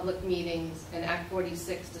of public meetings and Act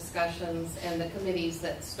 46 discussions and the committees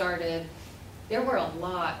that started. There were a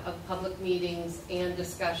lot of public meetings and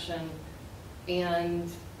discussion, and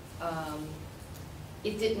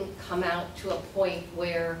it didn't come out to a point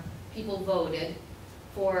where people voted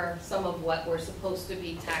for some of what were supposed to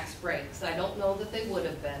be tax breaks. I don't know that they would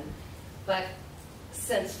have been, but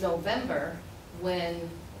since November, when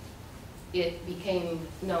it became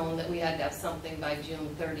known that we had to have something by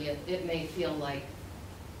June 30th, it may feel like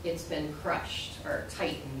it's been crushed or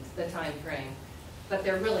tightened, the time frame. But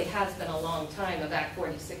there really has been a long time of Act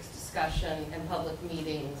 46 discussion and public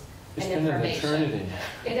meetings It's and been information. an eternity.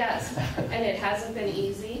 It has, and it hasn't been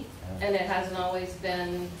easy, and it hasn't always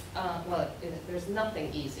been, there's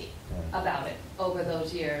nothing easy about it over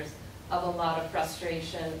those years of a lot of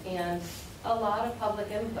frustration and a lot of public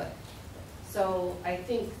input. So I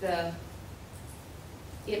think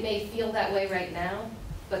it may feel that way right now,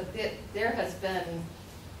 but there has been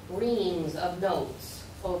reams of notes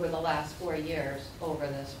over the last 4 years over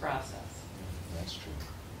this process. That's true.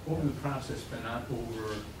 Over the process, but not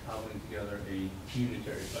over cobbling together a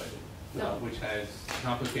unitary budget, No. which has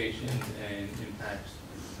complications and impacts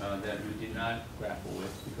that we did not grapple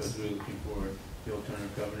with because we were looking for the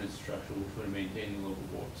alternative governance structure which would maintain the local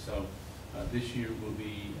board. So this year will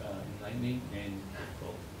be enlightening and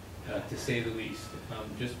difficult, to say the least,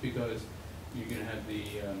 just because you're going to have the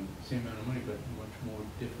same amount of money but much more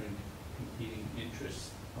different competing interests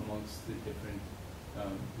amongst the different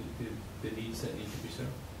the needs that need to be served.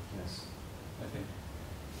 Yes. I think.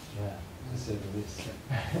 Yeah, to say the least.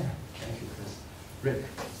 Thank you, Chris. Rick?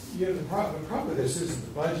 You know, the problem with this isn't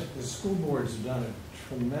the budget. The school boards have done a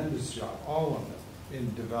tremendous job, all of them,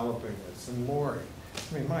 in developing this. And Lori,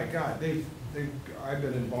 I mean, my God, I've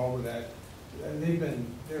been involved with that, and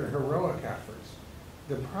they're heroic efforts.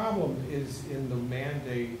 The problem is in the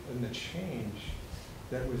mandate and the change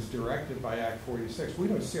that was directed by Act 46. We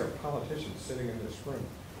don't see our politicians sitting in this room.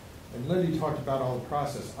 And Lindy talked about all the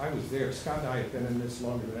process. I was there. Scott and I have been in this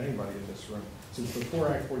longer than anybody in this room. Since before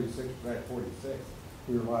Act 46 was Act 46,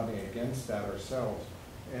 we were lobbying against that ourselves.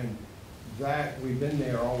 And that, we've been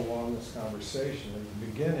there all along this conversation. At the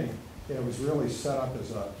beginning, it was really set up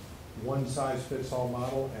as a one-size-fits-all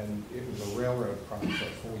model, and it was a railroad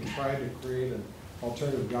process. When we tried to create an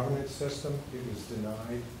alternative governance system, it was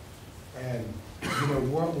denied. And the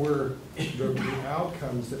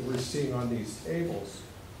outcomes that we're seeing on these tables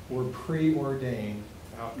were preordained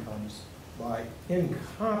outcomes by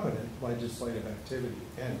incompetent legislative activity.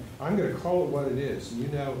 And I'm going to call it what it is.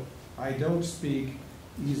 I don't speak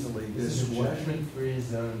easily this way. Judgment-free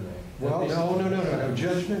zone, right? Well, no.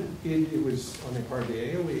 Judgment, it was on the part of the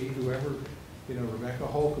AOE, whoever, Rebecca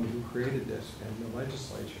Holcomb, who created this, and the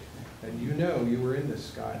legislature. And you were in this,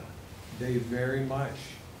 Scott. They very much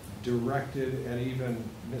directed and even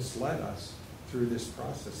misled us through this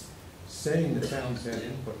process, saying the towns had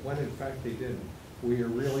input, when in fact they didn't. We are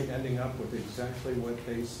really ending up with exactly what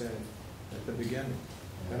they said at the beginning.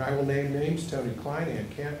 And I will name names: Tony Klein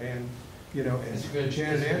and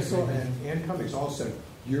Janet Ansel and Ann Cummings all said,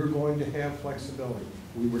 you're going to have flexibility.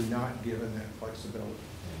 We were not given that flexibility.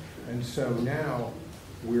 And so now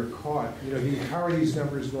we're caught. How are these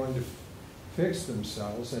numbers going to fix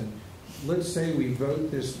themselves? And let's say we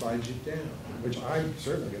vote this budget down, which I'm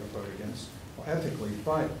certainly going to vote against ethically,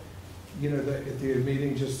 but at the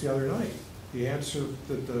meeting just the other night, the answer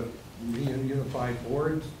that the unified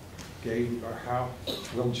board gave are how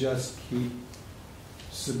we'll just keep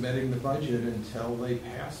submitting the budget until they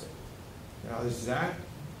pass it. Now, is that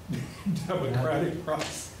democratic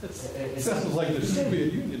process? It sounds like there should be a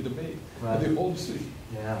union to me, the whole city.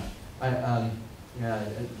 Yeah.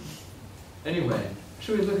 Anyway,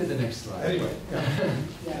 should we look at the next slide? Anyway.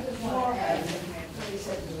 Yeah, before, as somebody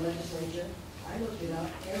said to the legislature, I looked it up,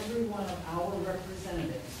 every one of our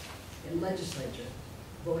representatives in legislature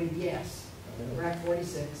voted yes for Act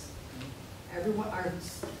 46. Everyone,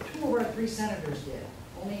 two of our three senators did.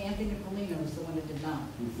 Only Anthony Polino is the one that did not.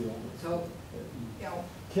 So,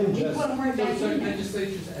 Kim we put them right back So in there.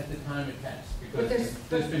 legislatures at the time it passed, But because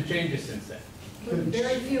there's been changes since then. But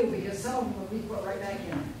very few, because some of them we put right back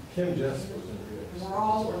in. Kim Jessup was in And we're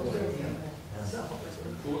all with him. So,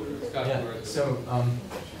 Yeah, so, Can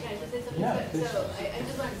I just say something? Yeah, please. So I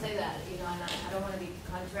just want to say that, and I don't want to be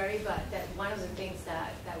contrary, but that one of the things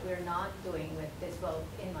that we're not doing with this vote,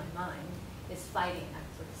 in my mind, is fighting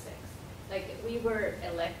Act 46. Like, we were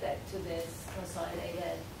elected to this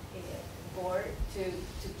consolidated board to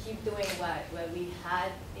keep doing what we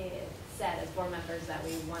had said as board members that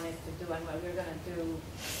we wanted to do and what we were going to do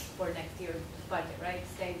for next year's budget, right?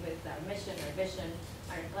 Stay with our mission, our vision,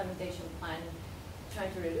 our implementation plan,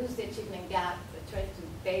 trying to reduce the achievement gap, trying to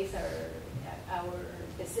base our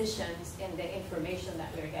decisions in the information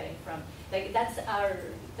that we're getting from. Like, that's our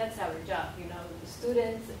job,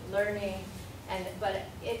 students learning, but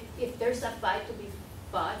if there's a fight to be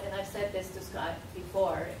fought, and I've said this to Scott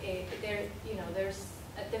before, there's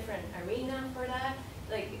a different arena for that.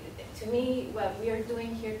 Like, to me, what we are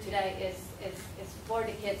doing here today is for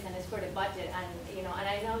the kids and it's for the budget, and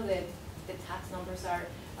I know that the tax numbers are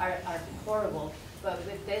horrible, but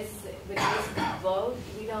with this vote,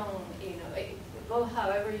 we don't, vote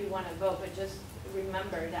however you want to vote, but just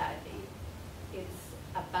remember that it's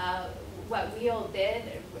about what we all did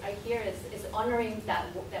right here is honoring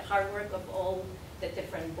the hard work of all the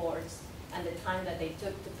different boards and the time that they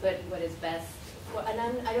took to put what is best.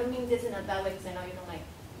 And I don't mean this in a bad way, because I know you don't like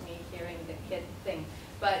me hearing the kid thing,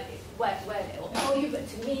 But all you,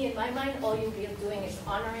 to me, in my mind, all you'll be doing is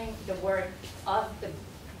honoring the work of the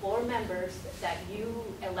board members that you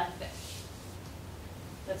elected.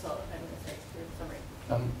 That's all I'm going to say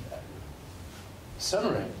for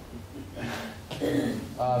summary.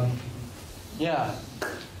 Yeah,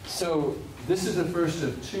 so this is the first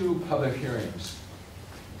of 2 public hearings.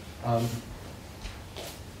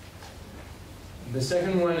 The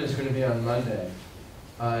second one is going to be on Monday.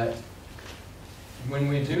 When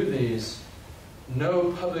we do these,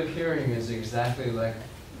 no public hearing is exactly like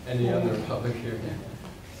any other public hearing.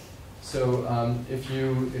 So if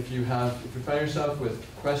you find yourself with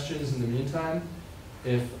questions in the meantime,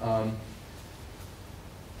 if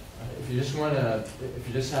you just want to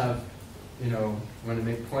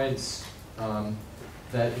make points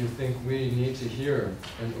that you think we need to hear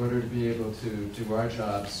in order to be able to do our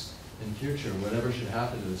jobs in future, whatever should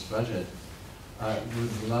happen to this budget, we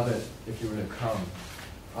would love it if you were to come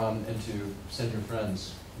and to send your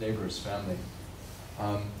friends, neighbors, family.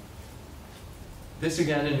 This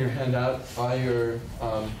again in your handout, all your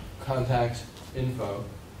contact info.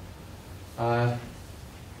 I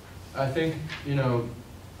think,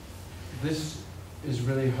 this is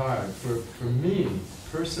really hard. For me,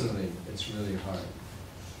 personally, it's really hard.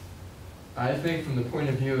 I think from the point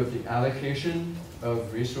of view of the allocation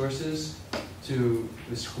of resources to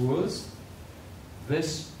the schools,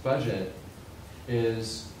 this budget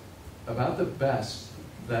is about the best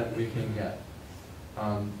that we can get.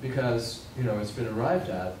 Because, it's been arrived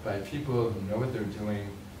at by people who know what they're doing,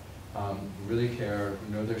 who really care,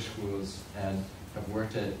 who know their schools, and have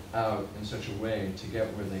worked it out in such a way to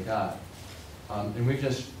get where they got. And we've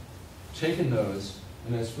just taken those,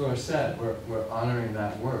 and as Flora said, we're honoring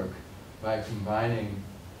that work by combining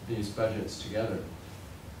these budgets together.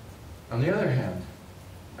 On the other hand,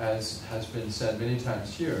 as has been said many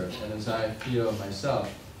times here, and as I feel myself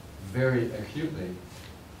very acutely,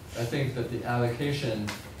 I think that the allocation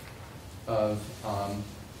of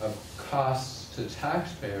costs to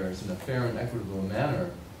taxpayers in a fair and equitable manner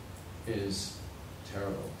is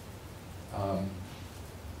terrible.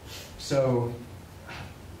 So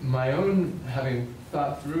my own, having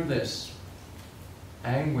thought through this,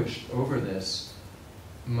 anguished over this,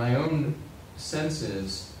 my own sense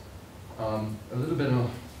is a little bit of,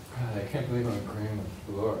 God, I can't believe I'm agreeing with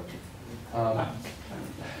Laura.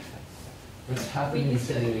 What's happening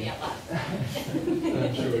to me?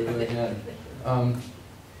 I'm sure we really can.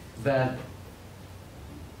 That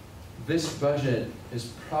this budget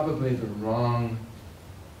is probably the wrong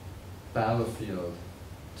battlefield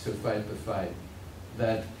to fight the fight.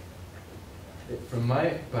 That,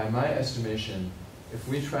 by my estimation, if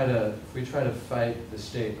we try to fight the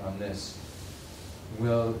state on this,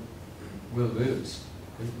 we'll lose.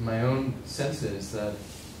 My own sense is that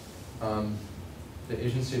the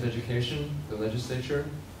Agency of Education, the legislature,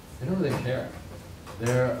 they don't really care.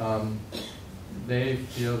 They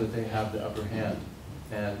feel that they have the upper hand,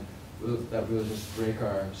 and that we'll just break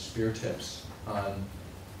our spear tips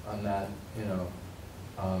on that,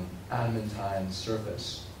 adamantine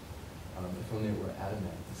surface. If only it were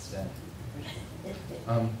adamant instead.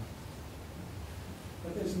 But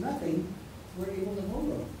there's nothing we're able to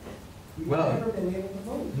vote on. We've Well, never been able to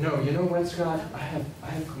vote. No, you know what, Scott? I have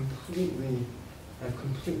completely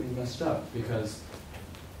messed up, because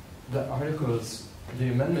the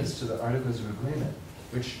amendments to the Articles of Agreement,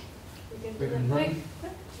 which we can run.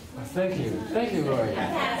 Thank you, Lori.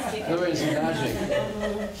 Lori's magic.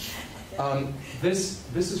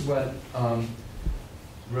 This is what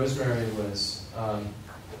Rosemary was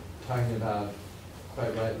talking about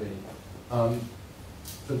quite rightly.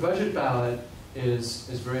 The budget ballot is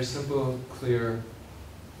very simple, clear.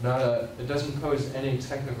 It doesn't pose any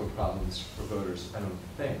technical problems for voters, I don't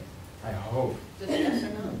think. I hope. Just yes or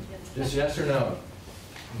no? Just yes or no.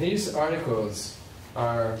 These articles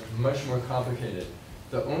are much more complicated.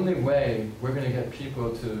 The only way we're going to get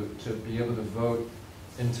people to be able to vote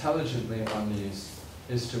intelligently on these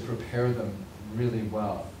is to prepare them really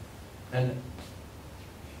well. And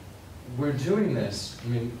we're doing this,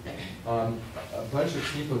 a bunch of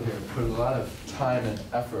people here put a lot of time and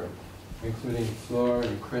effort, including Flora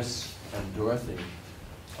and Chris and Dorothy,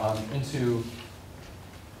 into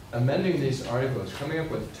amending these articles, coming up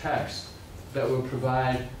with text that will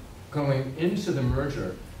provide, going into the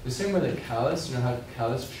merger, the same way that Callis, how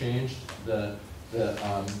Callis changed the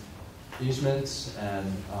easements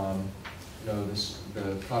and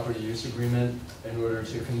the property use agreement in order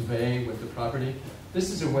to convey with the property. This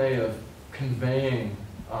is a way of conveying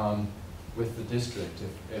with the district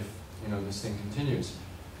if this thing continues.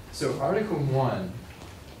 So Article 1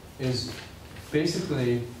 is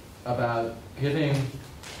basically about giving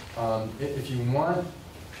if you want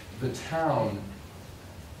the town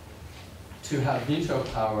to have veto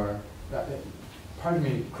power, pardon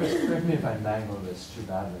me, Chris, correct me if I mangle this too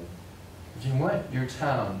badly. If you want your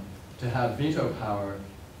town to have veto power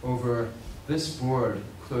over this board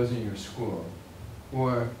closing your school,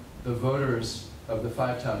 or the voters of the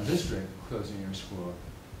 5-town district closing your school,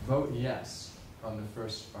 vote yes on the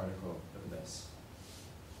first article of this.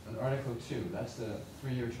 And Article 2, that's the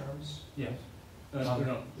 3-year terms? Yes.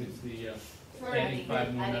 No, it's the For adding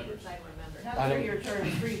 5 more adding members. 5 more members. Not three-year term,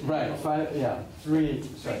 3 people. Right, 5, yeah, 3,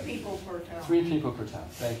 sorry. 3 people per town. 3 people per town,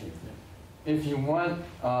 thank you. If you want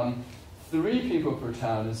 3 people per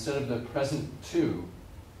town instead of the present 2,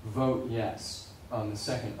 vote yes on the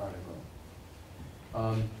second article. Yeah,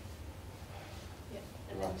 and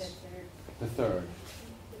then Yes. the The third,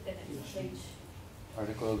 the next page.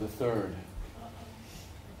 article the third.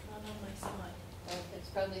 It's not on my slide. Oh, it's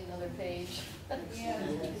probably another page. Yeah,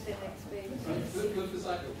 it's the next page. Flip the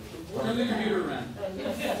cycle. Turn the computer around.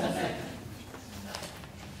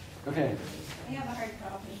 Okay, I have a hard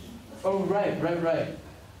copy. oh, right. Right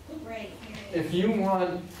here. If you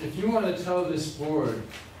want to tell this board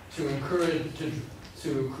to encourage,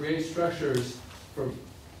 to create structures for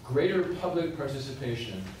greater public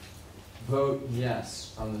participation, vote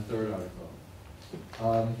yes on the third article.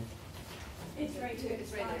 It's right here.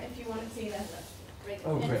 It's right there. If you want to see that. Right.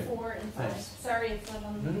 Oh, And great. 4 and 5. Thanks. Sorry, it's not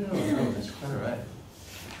on. No, that's quite all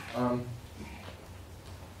right.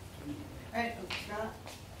 And Scott,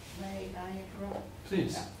 may I interrupt?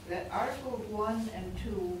 Please. That Articles 1 and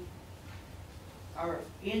 2 are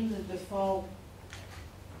in the default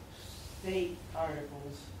state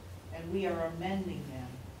articles, and we are amending them.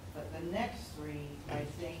 But the next 3, I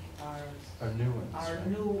think, Our new ones. are right?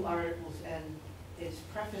 new articles, and it's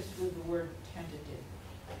prefaced with the word tentative,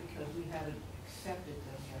 because we haven't accepted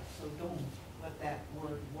them yet, so don't let that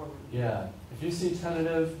word worry you. Yeah, if you see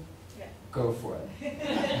tentative, Yeah. go for it.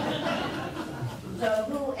 So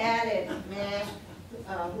who added,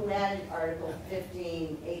 who added Article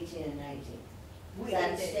 15, 18, and 19? We Is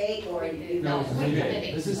that did. state or We you? did. No, it's we me.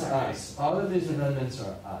 did. This is us. All of these amendments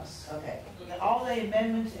are us. Okay, All the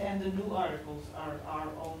amendments and the new articles are our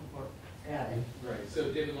own work. got it. Right,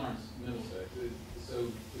 so David Lawrence, Middlesex, so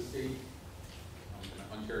the state, I'm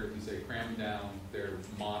gonna uncharitably say, crammed down their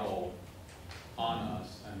model on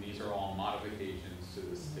us, and these are all modifications to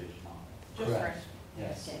the state model. Just Correct. first.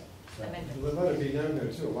 Yes. Okay. So- Amendment. Let it be known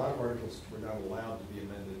there too, a lot of articles were not allowed to be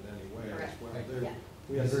amended in any way as Correct. well. Right. They're- Yeah.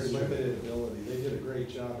 We have very limited ability. They did a great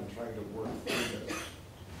job in trying to work through this.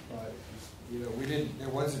 But, you know, there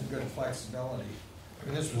wasn't good flexibility. I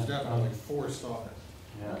mean, this was definitely forced on it.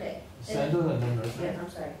 Yeah. Okay. Sandal and number. Yeah, I'm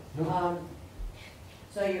sorry. No.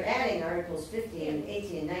 So you're adding Articles 15,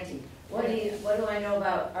 18, and 19. What do I know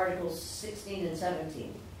about Articles 16 and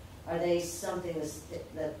 17? Are they something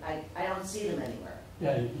that I don't see them anywhere?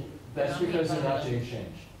 Yeah, that's because they're not being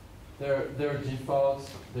changed. They're default,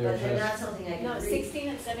 they're But they're not just, something I can No, read. 16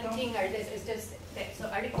 and 17 are this, it's just, so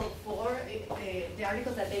Article 4, the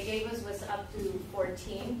article that they gave us was up to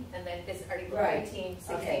 14, and then this Article Right. 15,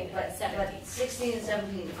 16, Okay, and but 17. 16 and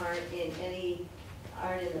 17 aren't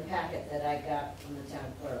in the packet that I got from the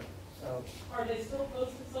town clerk, so Are they still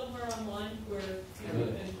posted somewhere online where, you know,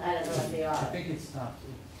 and- I don't know what they I are. think it stopped,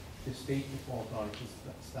 the state default articles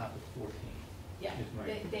stopped at 14. Yeah, is my-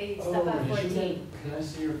 they oh, stop at you should 14. have- can I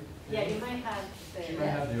see your? Yeah, you might have You the, might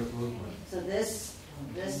have the old one. So this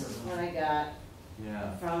is what I got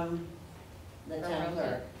Yeah. from the From town Rosie.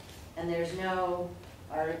 clerk. And there's no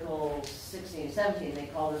Article 16 and 17, they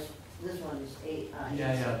call this one's 8.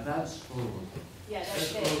 Yeah, that's old. yeah,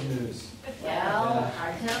 That's that's old the, news. Well,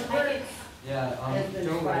 our town clerk, Yeah, Has been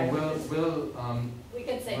don't worry, filed. we'll, we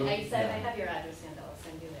can say, Well, I said, yeah. I have your address, and I'll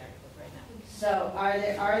send you the articles right now. so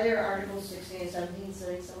are there Articles 16 and 17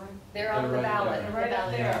 sitting somewhere? They're on the They're right ballot. there. They're right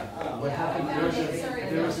up there. Oh, what yeah. happened, I found it, sorry.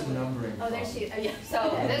 there was a numbering. Oh, there problem. she, yeah. So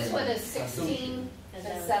this one is 16 And and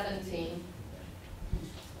then- 17.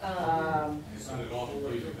 It sounded awful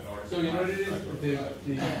confusing that Article. So you know what it is?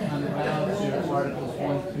 On the ballot, there are Articles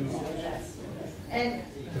 1, 2, And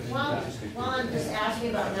while I'm just asking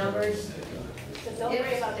about numbers, So don't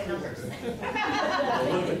worry about the numbers. We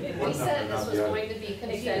said this was going to be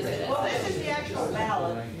consensus. Well, this is the actual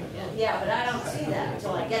ballot. yeah, but I don't see that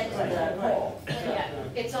until I get to the poll. Yeah,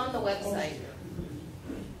 it's on the website.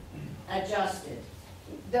 Adjusted.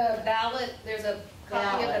 The ballot, there's a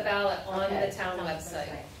copy of the ballot on Okay. the town website.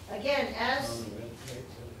 Again, as,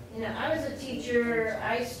 you know, I was a teacher,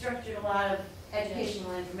 I structured a lot of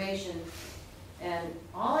educational information, And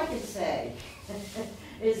all I can say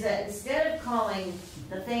is that instead of calling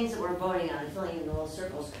the things that we're voting on, filling in the little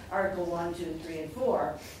circles, Article 1, 2, 3, and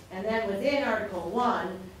 4, and then within Article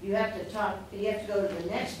 1, you have to go to the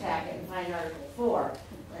next packet and find Article 4,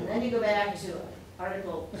 and then you go back to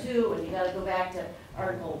Article 2, and you gotta go back to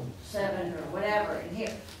Article 7 or whatever, and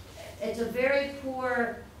here. It's a very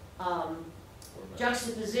poor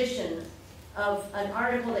juxtaposition of an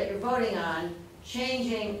article that you're voting on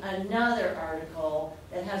changing another article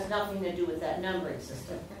that has nothing to do with that numbering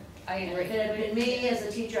system. I And agree. if it had been me as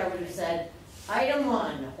a teacher, I would have said, item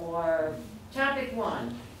 1, or topic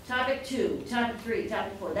 1, topic 2, topic 3,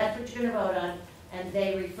 topic 4, that's what you're gonna vote on, and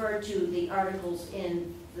they refer to the articles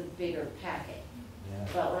in the bigger packet. Yeah.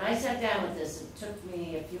 But when I sat down with this, it took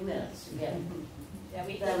me a few minutes to get Yeah,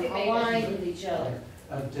 we them made it. aligned with each other.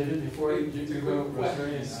 David, before you go,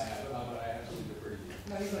 Rosemary, Question I have, but I actually defer to you.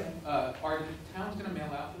 No, you go ahead. Are the towns gonna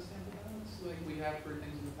mail out the sample ballots like we have for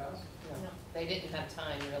things in the past? No, they didn't have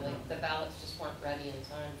time, really. The ballots just weren't ready in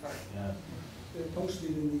time for, yeah. They're posted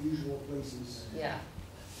in the usual places. yeah.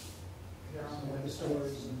 They're on the web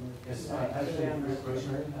stores and the. Yes, actually,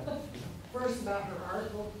 Rosemary? First, about her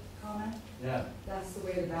article comment, Yeah. that's the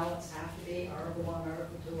way the ballots have to be, Article 1,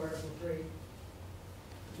 Article 2, Article 3.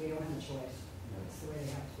 We don't have a choice. That's the way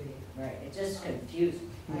they have to be. Right, it just confused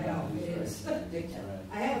me. I know, it is. Big time.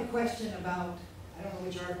 I have a question about, I don't know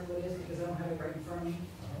which article it is because I don't have it right in front of me,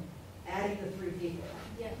 adding the 3 people.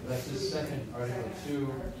 Yeah. That's the second, Article 2,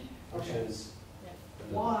 which Okay. is.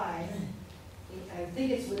 Why, I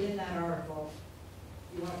think it's within that article,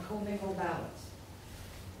 you want to commingle ballots.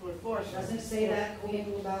 We're forced. Doesn't it say that,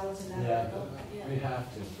 commingle ballots in that Yeah, article? we have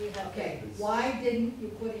to. We have. Okay, why didn't you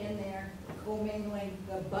put in there commingling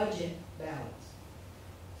the budget ballots?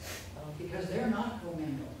 Because they're not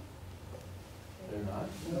commingled. They're not?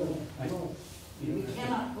 No, I- no. We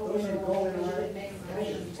cannot Those are commingle called because you didn't make a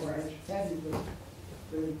provision for it. tabulator.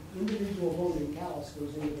 The individual voting callus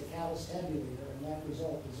goes into the callus tabulator, and that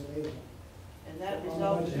result is available. And that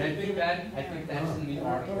resulted. And I think that's in the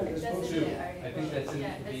article That's in too. the article. I think that's in Yeah,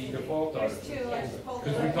 that's the in default There's article. two, let's pull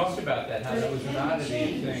Because we the. talked about that, how that was an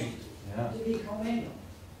oddity thing. Yeah, To be commingled,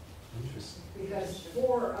 interesting. because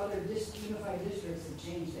 4 other unified districts have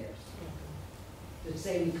changed theirs. To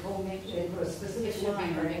say we commingle, they put a specific It should be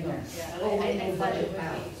line right in there. Yeah, I Commingle thought it budget would be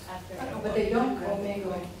ballots. after. But they don't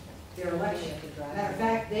commingle their election. Matter of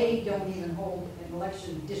fact, they don't even hold an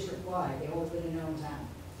election district-wide, they hold it in their own town.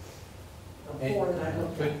 The 4 that I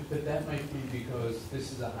looked at. But that might be because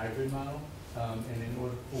this is a hybrid model, and in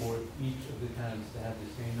order for each of the towns to have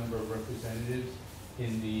the same number of representatives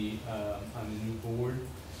in the, on the new board,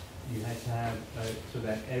 you had to have, so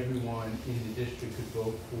that everyone in the district could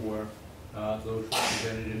vote for those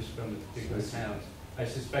representatives from the particular towns. I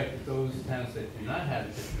suspect that those towns that do not have a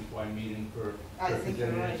district-wide meeting for I think you're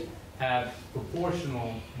representatives have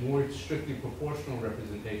proportional, more strictly proportional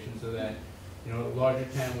representation, so that, you know, a larger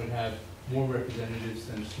town would have more representatives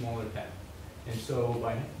than a smaller town. And so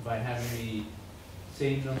by having the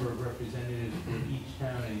same number of representatives for each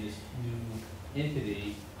town in this new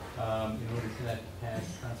entity, in order for that to pass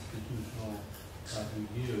constitutional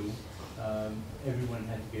review, everyone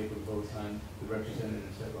had to be able to vote on the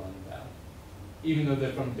representatives that were on the ballot, even though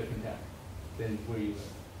they're from a different town than where you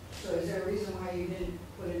live. So is there a reason why you didn't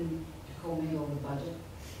put in to commingle the budget?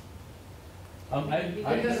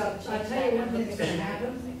 Because I'll tell you one thing that's gonna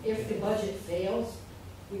happen, if the budget fails,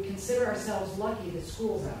 we consider ourselves lucky that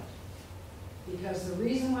school's out. Because the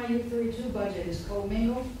reason why U32 budget is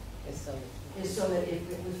commingled It's so, is so that if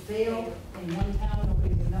it would fail in one town,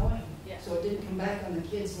 nobody would know it, Yeah. so it didn't come back on the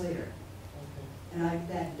kids later. And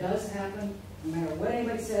that does happen, no matter what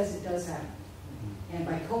anybody says, it does happen. And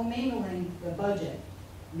by commingling the budget,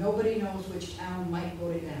 nobody knows which town might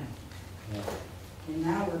vote it down. Yeah. And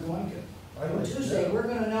now we're going to. I On like Tuesday, that. we're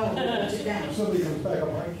gonna know who votes it down. If somebody comes back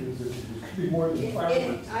on my kids, it could be more than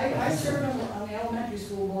 5. I served on the elementary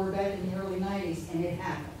school board back in the early 90s, and it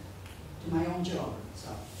happened to my own children, so,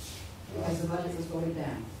 because the budget was voted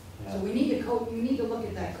down. So we need to look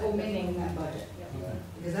at that commingling that budget, Okay.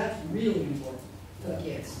 because that's really important for the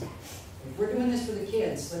kids. If we're doing this for the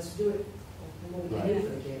kids, let's do it what we can do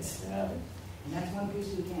for the kids. Yeah, And that's one piece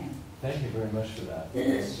we can. thank you very much for that.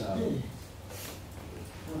 It's,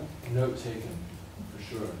 note taken, for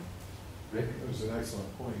sure. Rick? It was an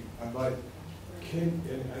excellent point. But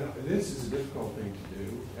this is a difficult thing to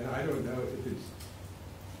do, and I don't know if it's,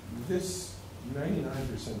 this 99%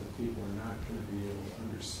 of people are not going to be able to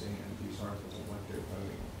understand these articles and what they're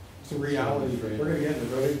voting. It's a reality. We're going to get in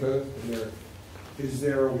the voting booth, and is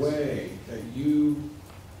there a way that you,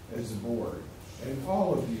 as a board, and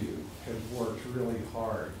all of you have worked really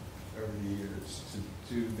hard over the years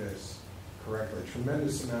to do this correctly.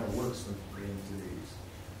 Tremendous amount of work's been put into these.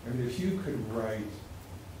 I mean, if you could write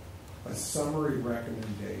a summary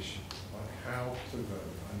recommendation on how to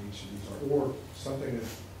vote on each of these, or something that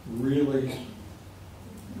really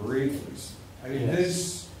briefly, I mean,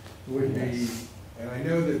 this would be, and I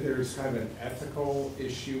know that there's kind of an ethical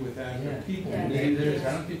issue with that, but people I need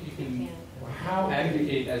don't think you can how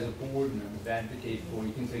advocate as a board member, advocate for,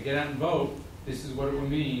 you can say, get out and vote, this is what it would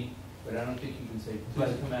mean, but I don't think you can say,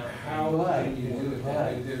 please come out. How can you do it?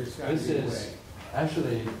 But There's got to this be a is, way.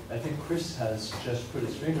 actually, I think Chris has just put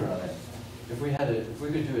his finger on it. If we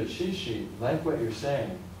could do a cheat sheet, like what you're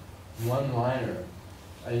saying, one liner,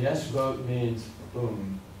 a yes vote means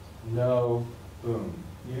boom, no, boom.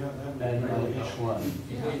 Yeah, that And would on really each help. one.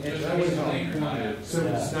 That would help. So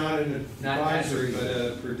it's not an advisory, but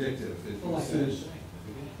a predictive. Like this.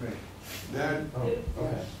 Right. That, Oh,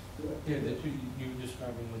 okay. Yeah, that you were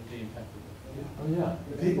describing what the impact of Oh,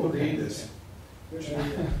 yeah. people need this.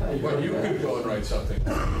 But you could go and write something.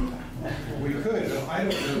 We could, but I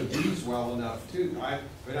don't know these well enough too.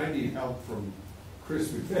 But I need help from Chris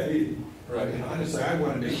McVeigh. I mean, honestly, I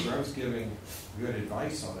want to make sure I was giving good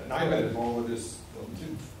advice on it. And I've been involved with this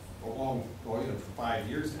for 5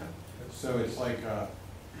 years now. So it's like,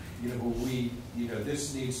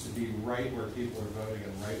 this needs to be right where people are voting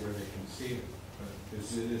and right where they can see it.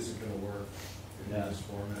 Because it isn't going to work in this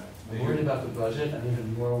format. I'm worried about the budget. I'm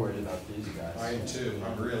even more worried about these guys. I am too.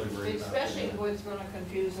 I'm really worried about Especially that. what's gonna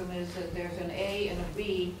confuse them is that there's an A and a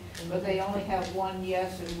B, but they only have one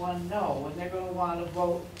yes and one no, and they're gonna wanna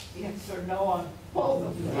vote yes or no on both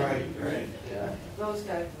of them. Right. Yeah. Those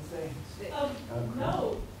kinds of things.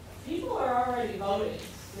 No, people are already voting.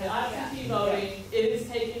 The absentee voting is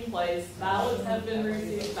taking place, ballots have been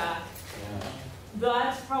received back. Yeah.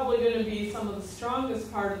 That's probably going to be some of the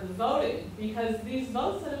strongest part of the voting, because these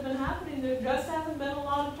votes that have been happening, there just hasn't been a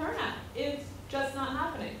lot of turnout. It's just not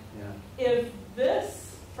happening. Yeah. If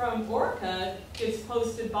this from Orca gets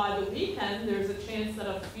posted by the weekend, there's a chance that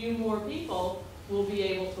a few more people will be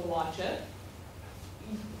able to watch it.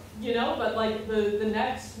 But like the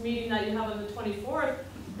next meeting that you have on the 24th,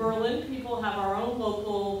 Berlin people have our own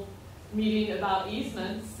local meeting about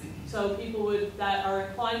easements. So people that are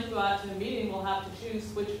inclined to go out to the meeting will have to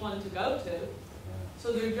choose which one to go to.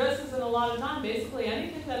 So there just isn't a lot of time. Basically,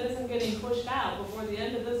 anything that isn't getting pushed out before the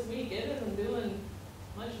end of this week, it isn't doing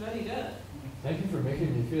much of any good. Thank you for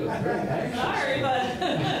making me feel very anxious. Sorry, but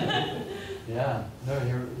Yeah, no,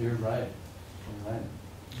 you're right. You're right.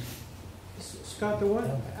 Scott, the one,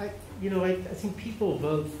 I think people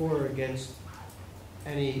vote for or against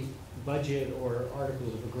any budget or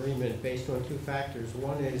articles of agreement based on two factors.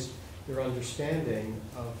 One is their understanding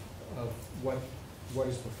of what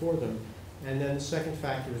is before them, and then the second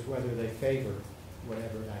factor is whether they favor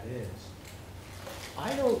whatever that is.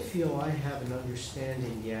 I don't feel I have an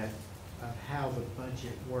understanding yet of how the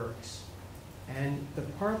budget works, and the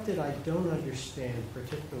part that I don't understand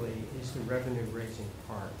particularly is the revenue raising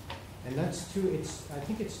part, and I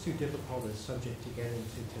think it's too difficult a subject to get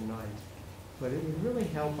into tonight. But it would really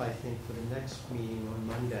help, I think, for the next meeting on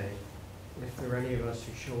Monday, if there are any of us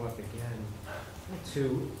who show up again,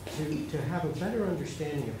 to have a better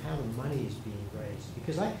understanding of how the money is being raised.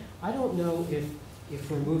 Because I don't know if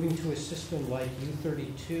we're moving to a system like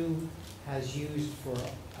U32 has used for,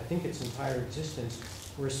 I think, its entire existence,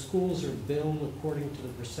 where schools are billed according to the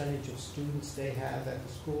percentage of students they have at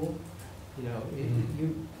the school.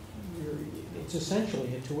 It's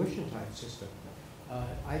essentially a tuition type system.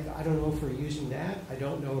 I don't know if we're using that. I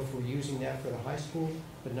don't know if we're using that for the high school,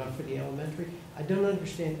 but not for the elementary. I don't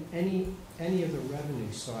understand any of the revenue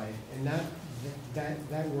side, and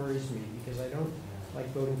that worries me, because I don't like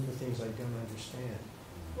voting for things I don't understand.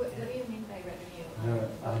 What do you mean by revenue?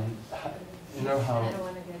 You know how, I don't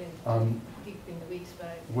want to get in deep in the weeds,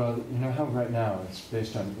 but. well, you know how right now it's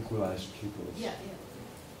based on equalized pupils? Yeah.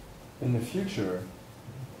 In the future,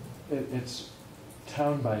 it's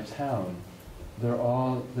town by town. They're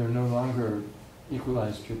no longer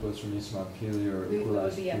equalized pupils from East Montpelier or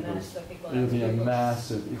equalized pupils. It would be a mass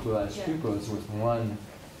of equalized pupils with one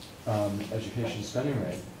education spending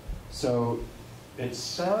rate. So it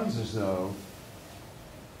sounds as though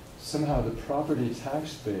somehow the property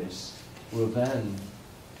tax base will then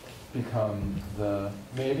become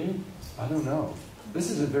maybe? I don't know. This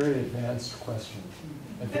is a very advanced question.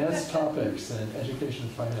 Advanced topics in education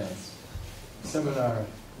and finance. Seminar.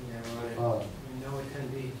 Yeah, right. We know it can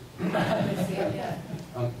be.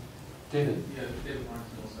 David. Yeah, David Lawrence,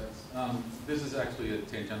 Middlesex. This is actually a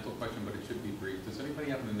tangential question, but it should be brief. Does anybody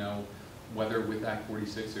happen to know whether with Act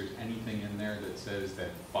 46 there's anything in there that says that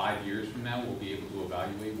 5 years from now we'll be able to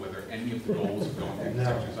evaluate whether any of the goals of going through this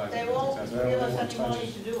exercise They have been won't successful. give us any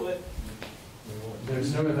money to do it.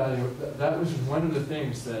 There's no evaluation. That was one of the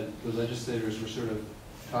things that the legislators were sort of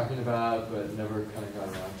talking about, but never kind of got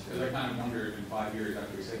around Because I to. kind of wonder if in 5 years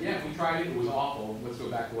after we say, yeah, we tried it, it was awful, let's go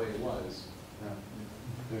back the way it was. Yeah.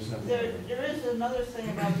 There's nothing. There is another thing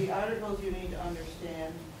about the articles you need to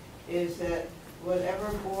understand, is that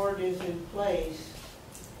whatever board is in place,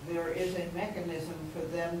 there is a mechanism for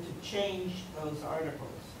them to change those articles.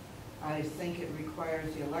 I think it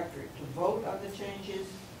requires the electorate to vote on the changes,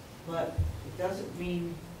 but it doesn't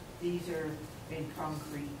mean these are in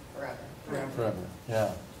concrete Forever. forever. Forever,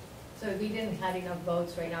 yeah. So if we didn't have enough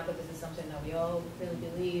votes right now, but this is something that we all really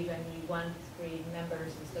believe, and we want 3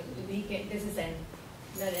 members and stuff, we can, this isn't,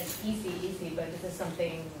 not an easy, but this is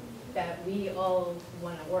something that we all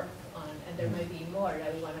want to work on, and there might be more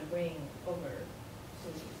that we want to bring over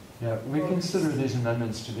to. Yeah, we consider these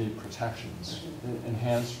amendments to be protections,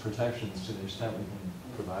 enhanced protections to the extent we can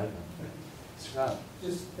provide them. Scott?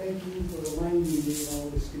 Just thank you for reminding me of all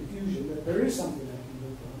this confusion, that there is something I can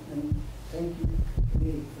work on. And thank you,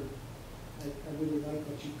 committee, for, I really like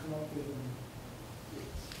what you come up with, and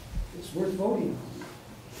it's worth voting on.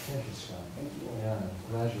 Thank you, Scott. Thank you all. Yeah,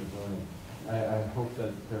 glad you're voting. I hope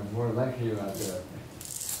that there are more like you out there.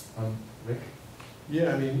 Rick?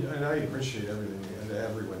 Yeah, I mean, and I appreciate everything that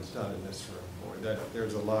everyone's done in this room. Boy, that,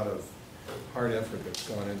 there's a lot of hard effort that's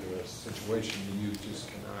gone into a situation that you just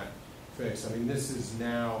cannot fix. I mean, this is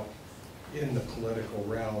now in the political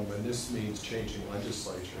realm, and this means changing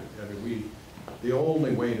legislature. I mean, the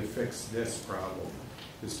only way to fix this problem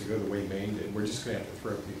is to go the way Maine did. We're just gonna have to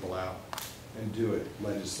throw people out and do it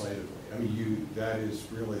legislatively. I mean, that is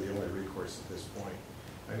really the only recourse at this point.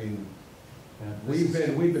 I mean, Yeah, we've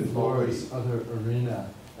been Laura's bullied. other arena,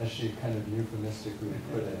 as she kind of euphemistically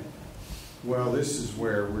put it. Well, this is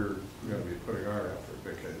where we're going to be putting our effort,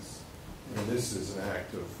 because this is an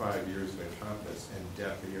act of 5 years of incompetence and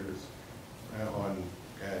deaf ears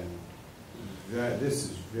this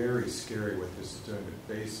is very scary what this is doing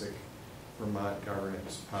to basic Vermont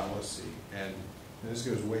governance policy, and this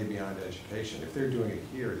goes way beyond education. If they're doing it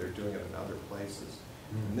here, they're doing it in other places.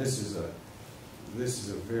 And this is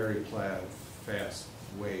a very fast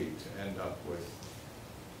way to end up with,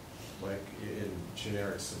 like in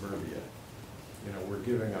generic suburbia. We're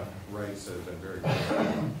giving up rights that have been very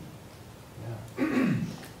good. Yeah.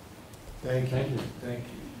 Thank you. Thank you. Thank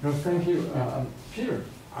you. No, thank you. Peter?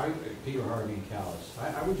 Peter Harding Callis.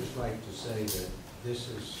 I would just like to say that this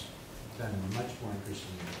has been much more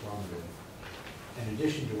interesting and informative, in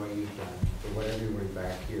addition to what you've done, for what everyone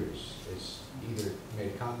back here is either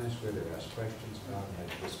made comments with or asked questions about and had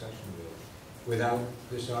a discussion with. Without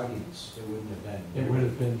this audience, it wouldn't have been. It would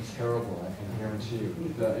have been terrible, I can guarantee you.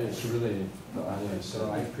 It's really the audience. So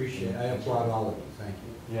I appreciate, I applaud all of you. Thank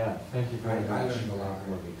you. Yeah, thank you very I much. learned a lot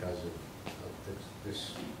more because of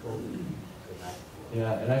this.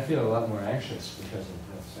 Yeah, and I feel a lot more anxious because of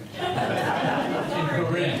this.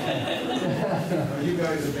 You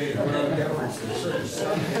guys have made heroic efforts to sort of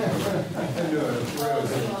sum into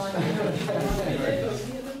a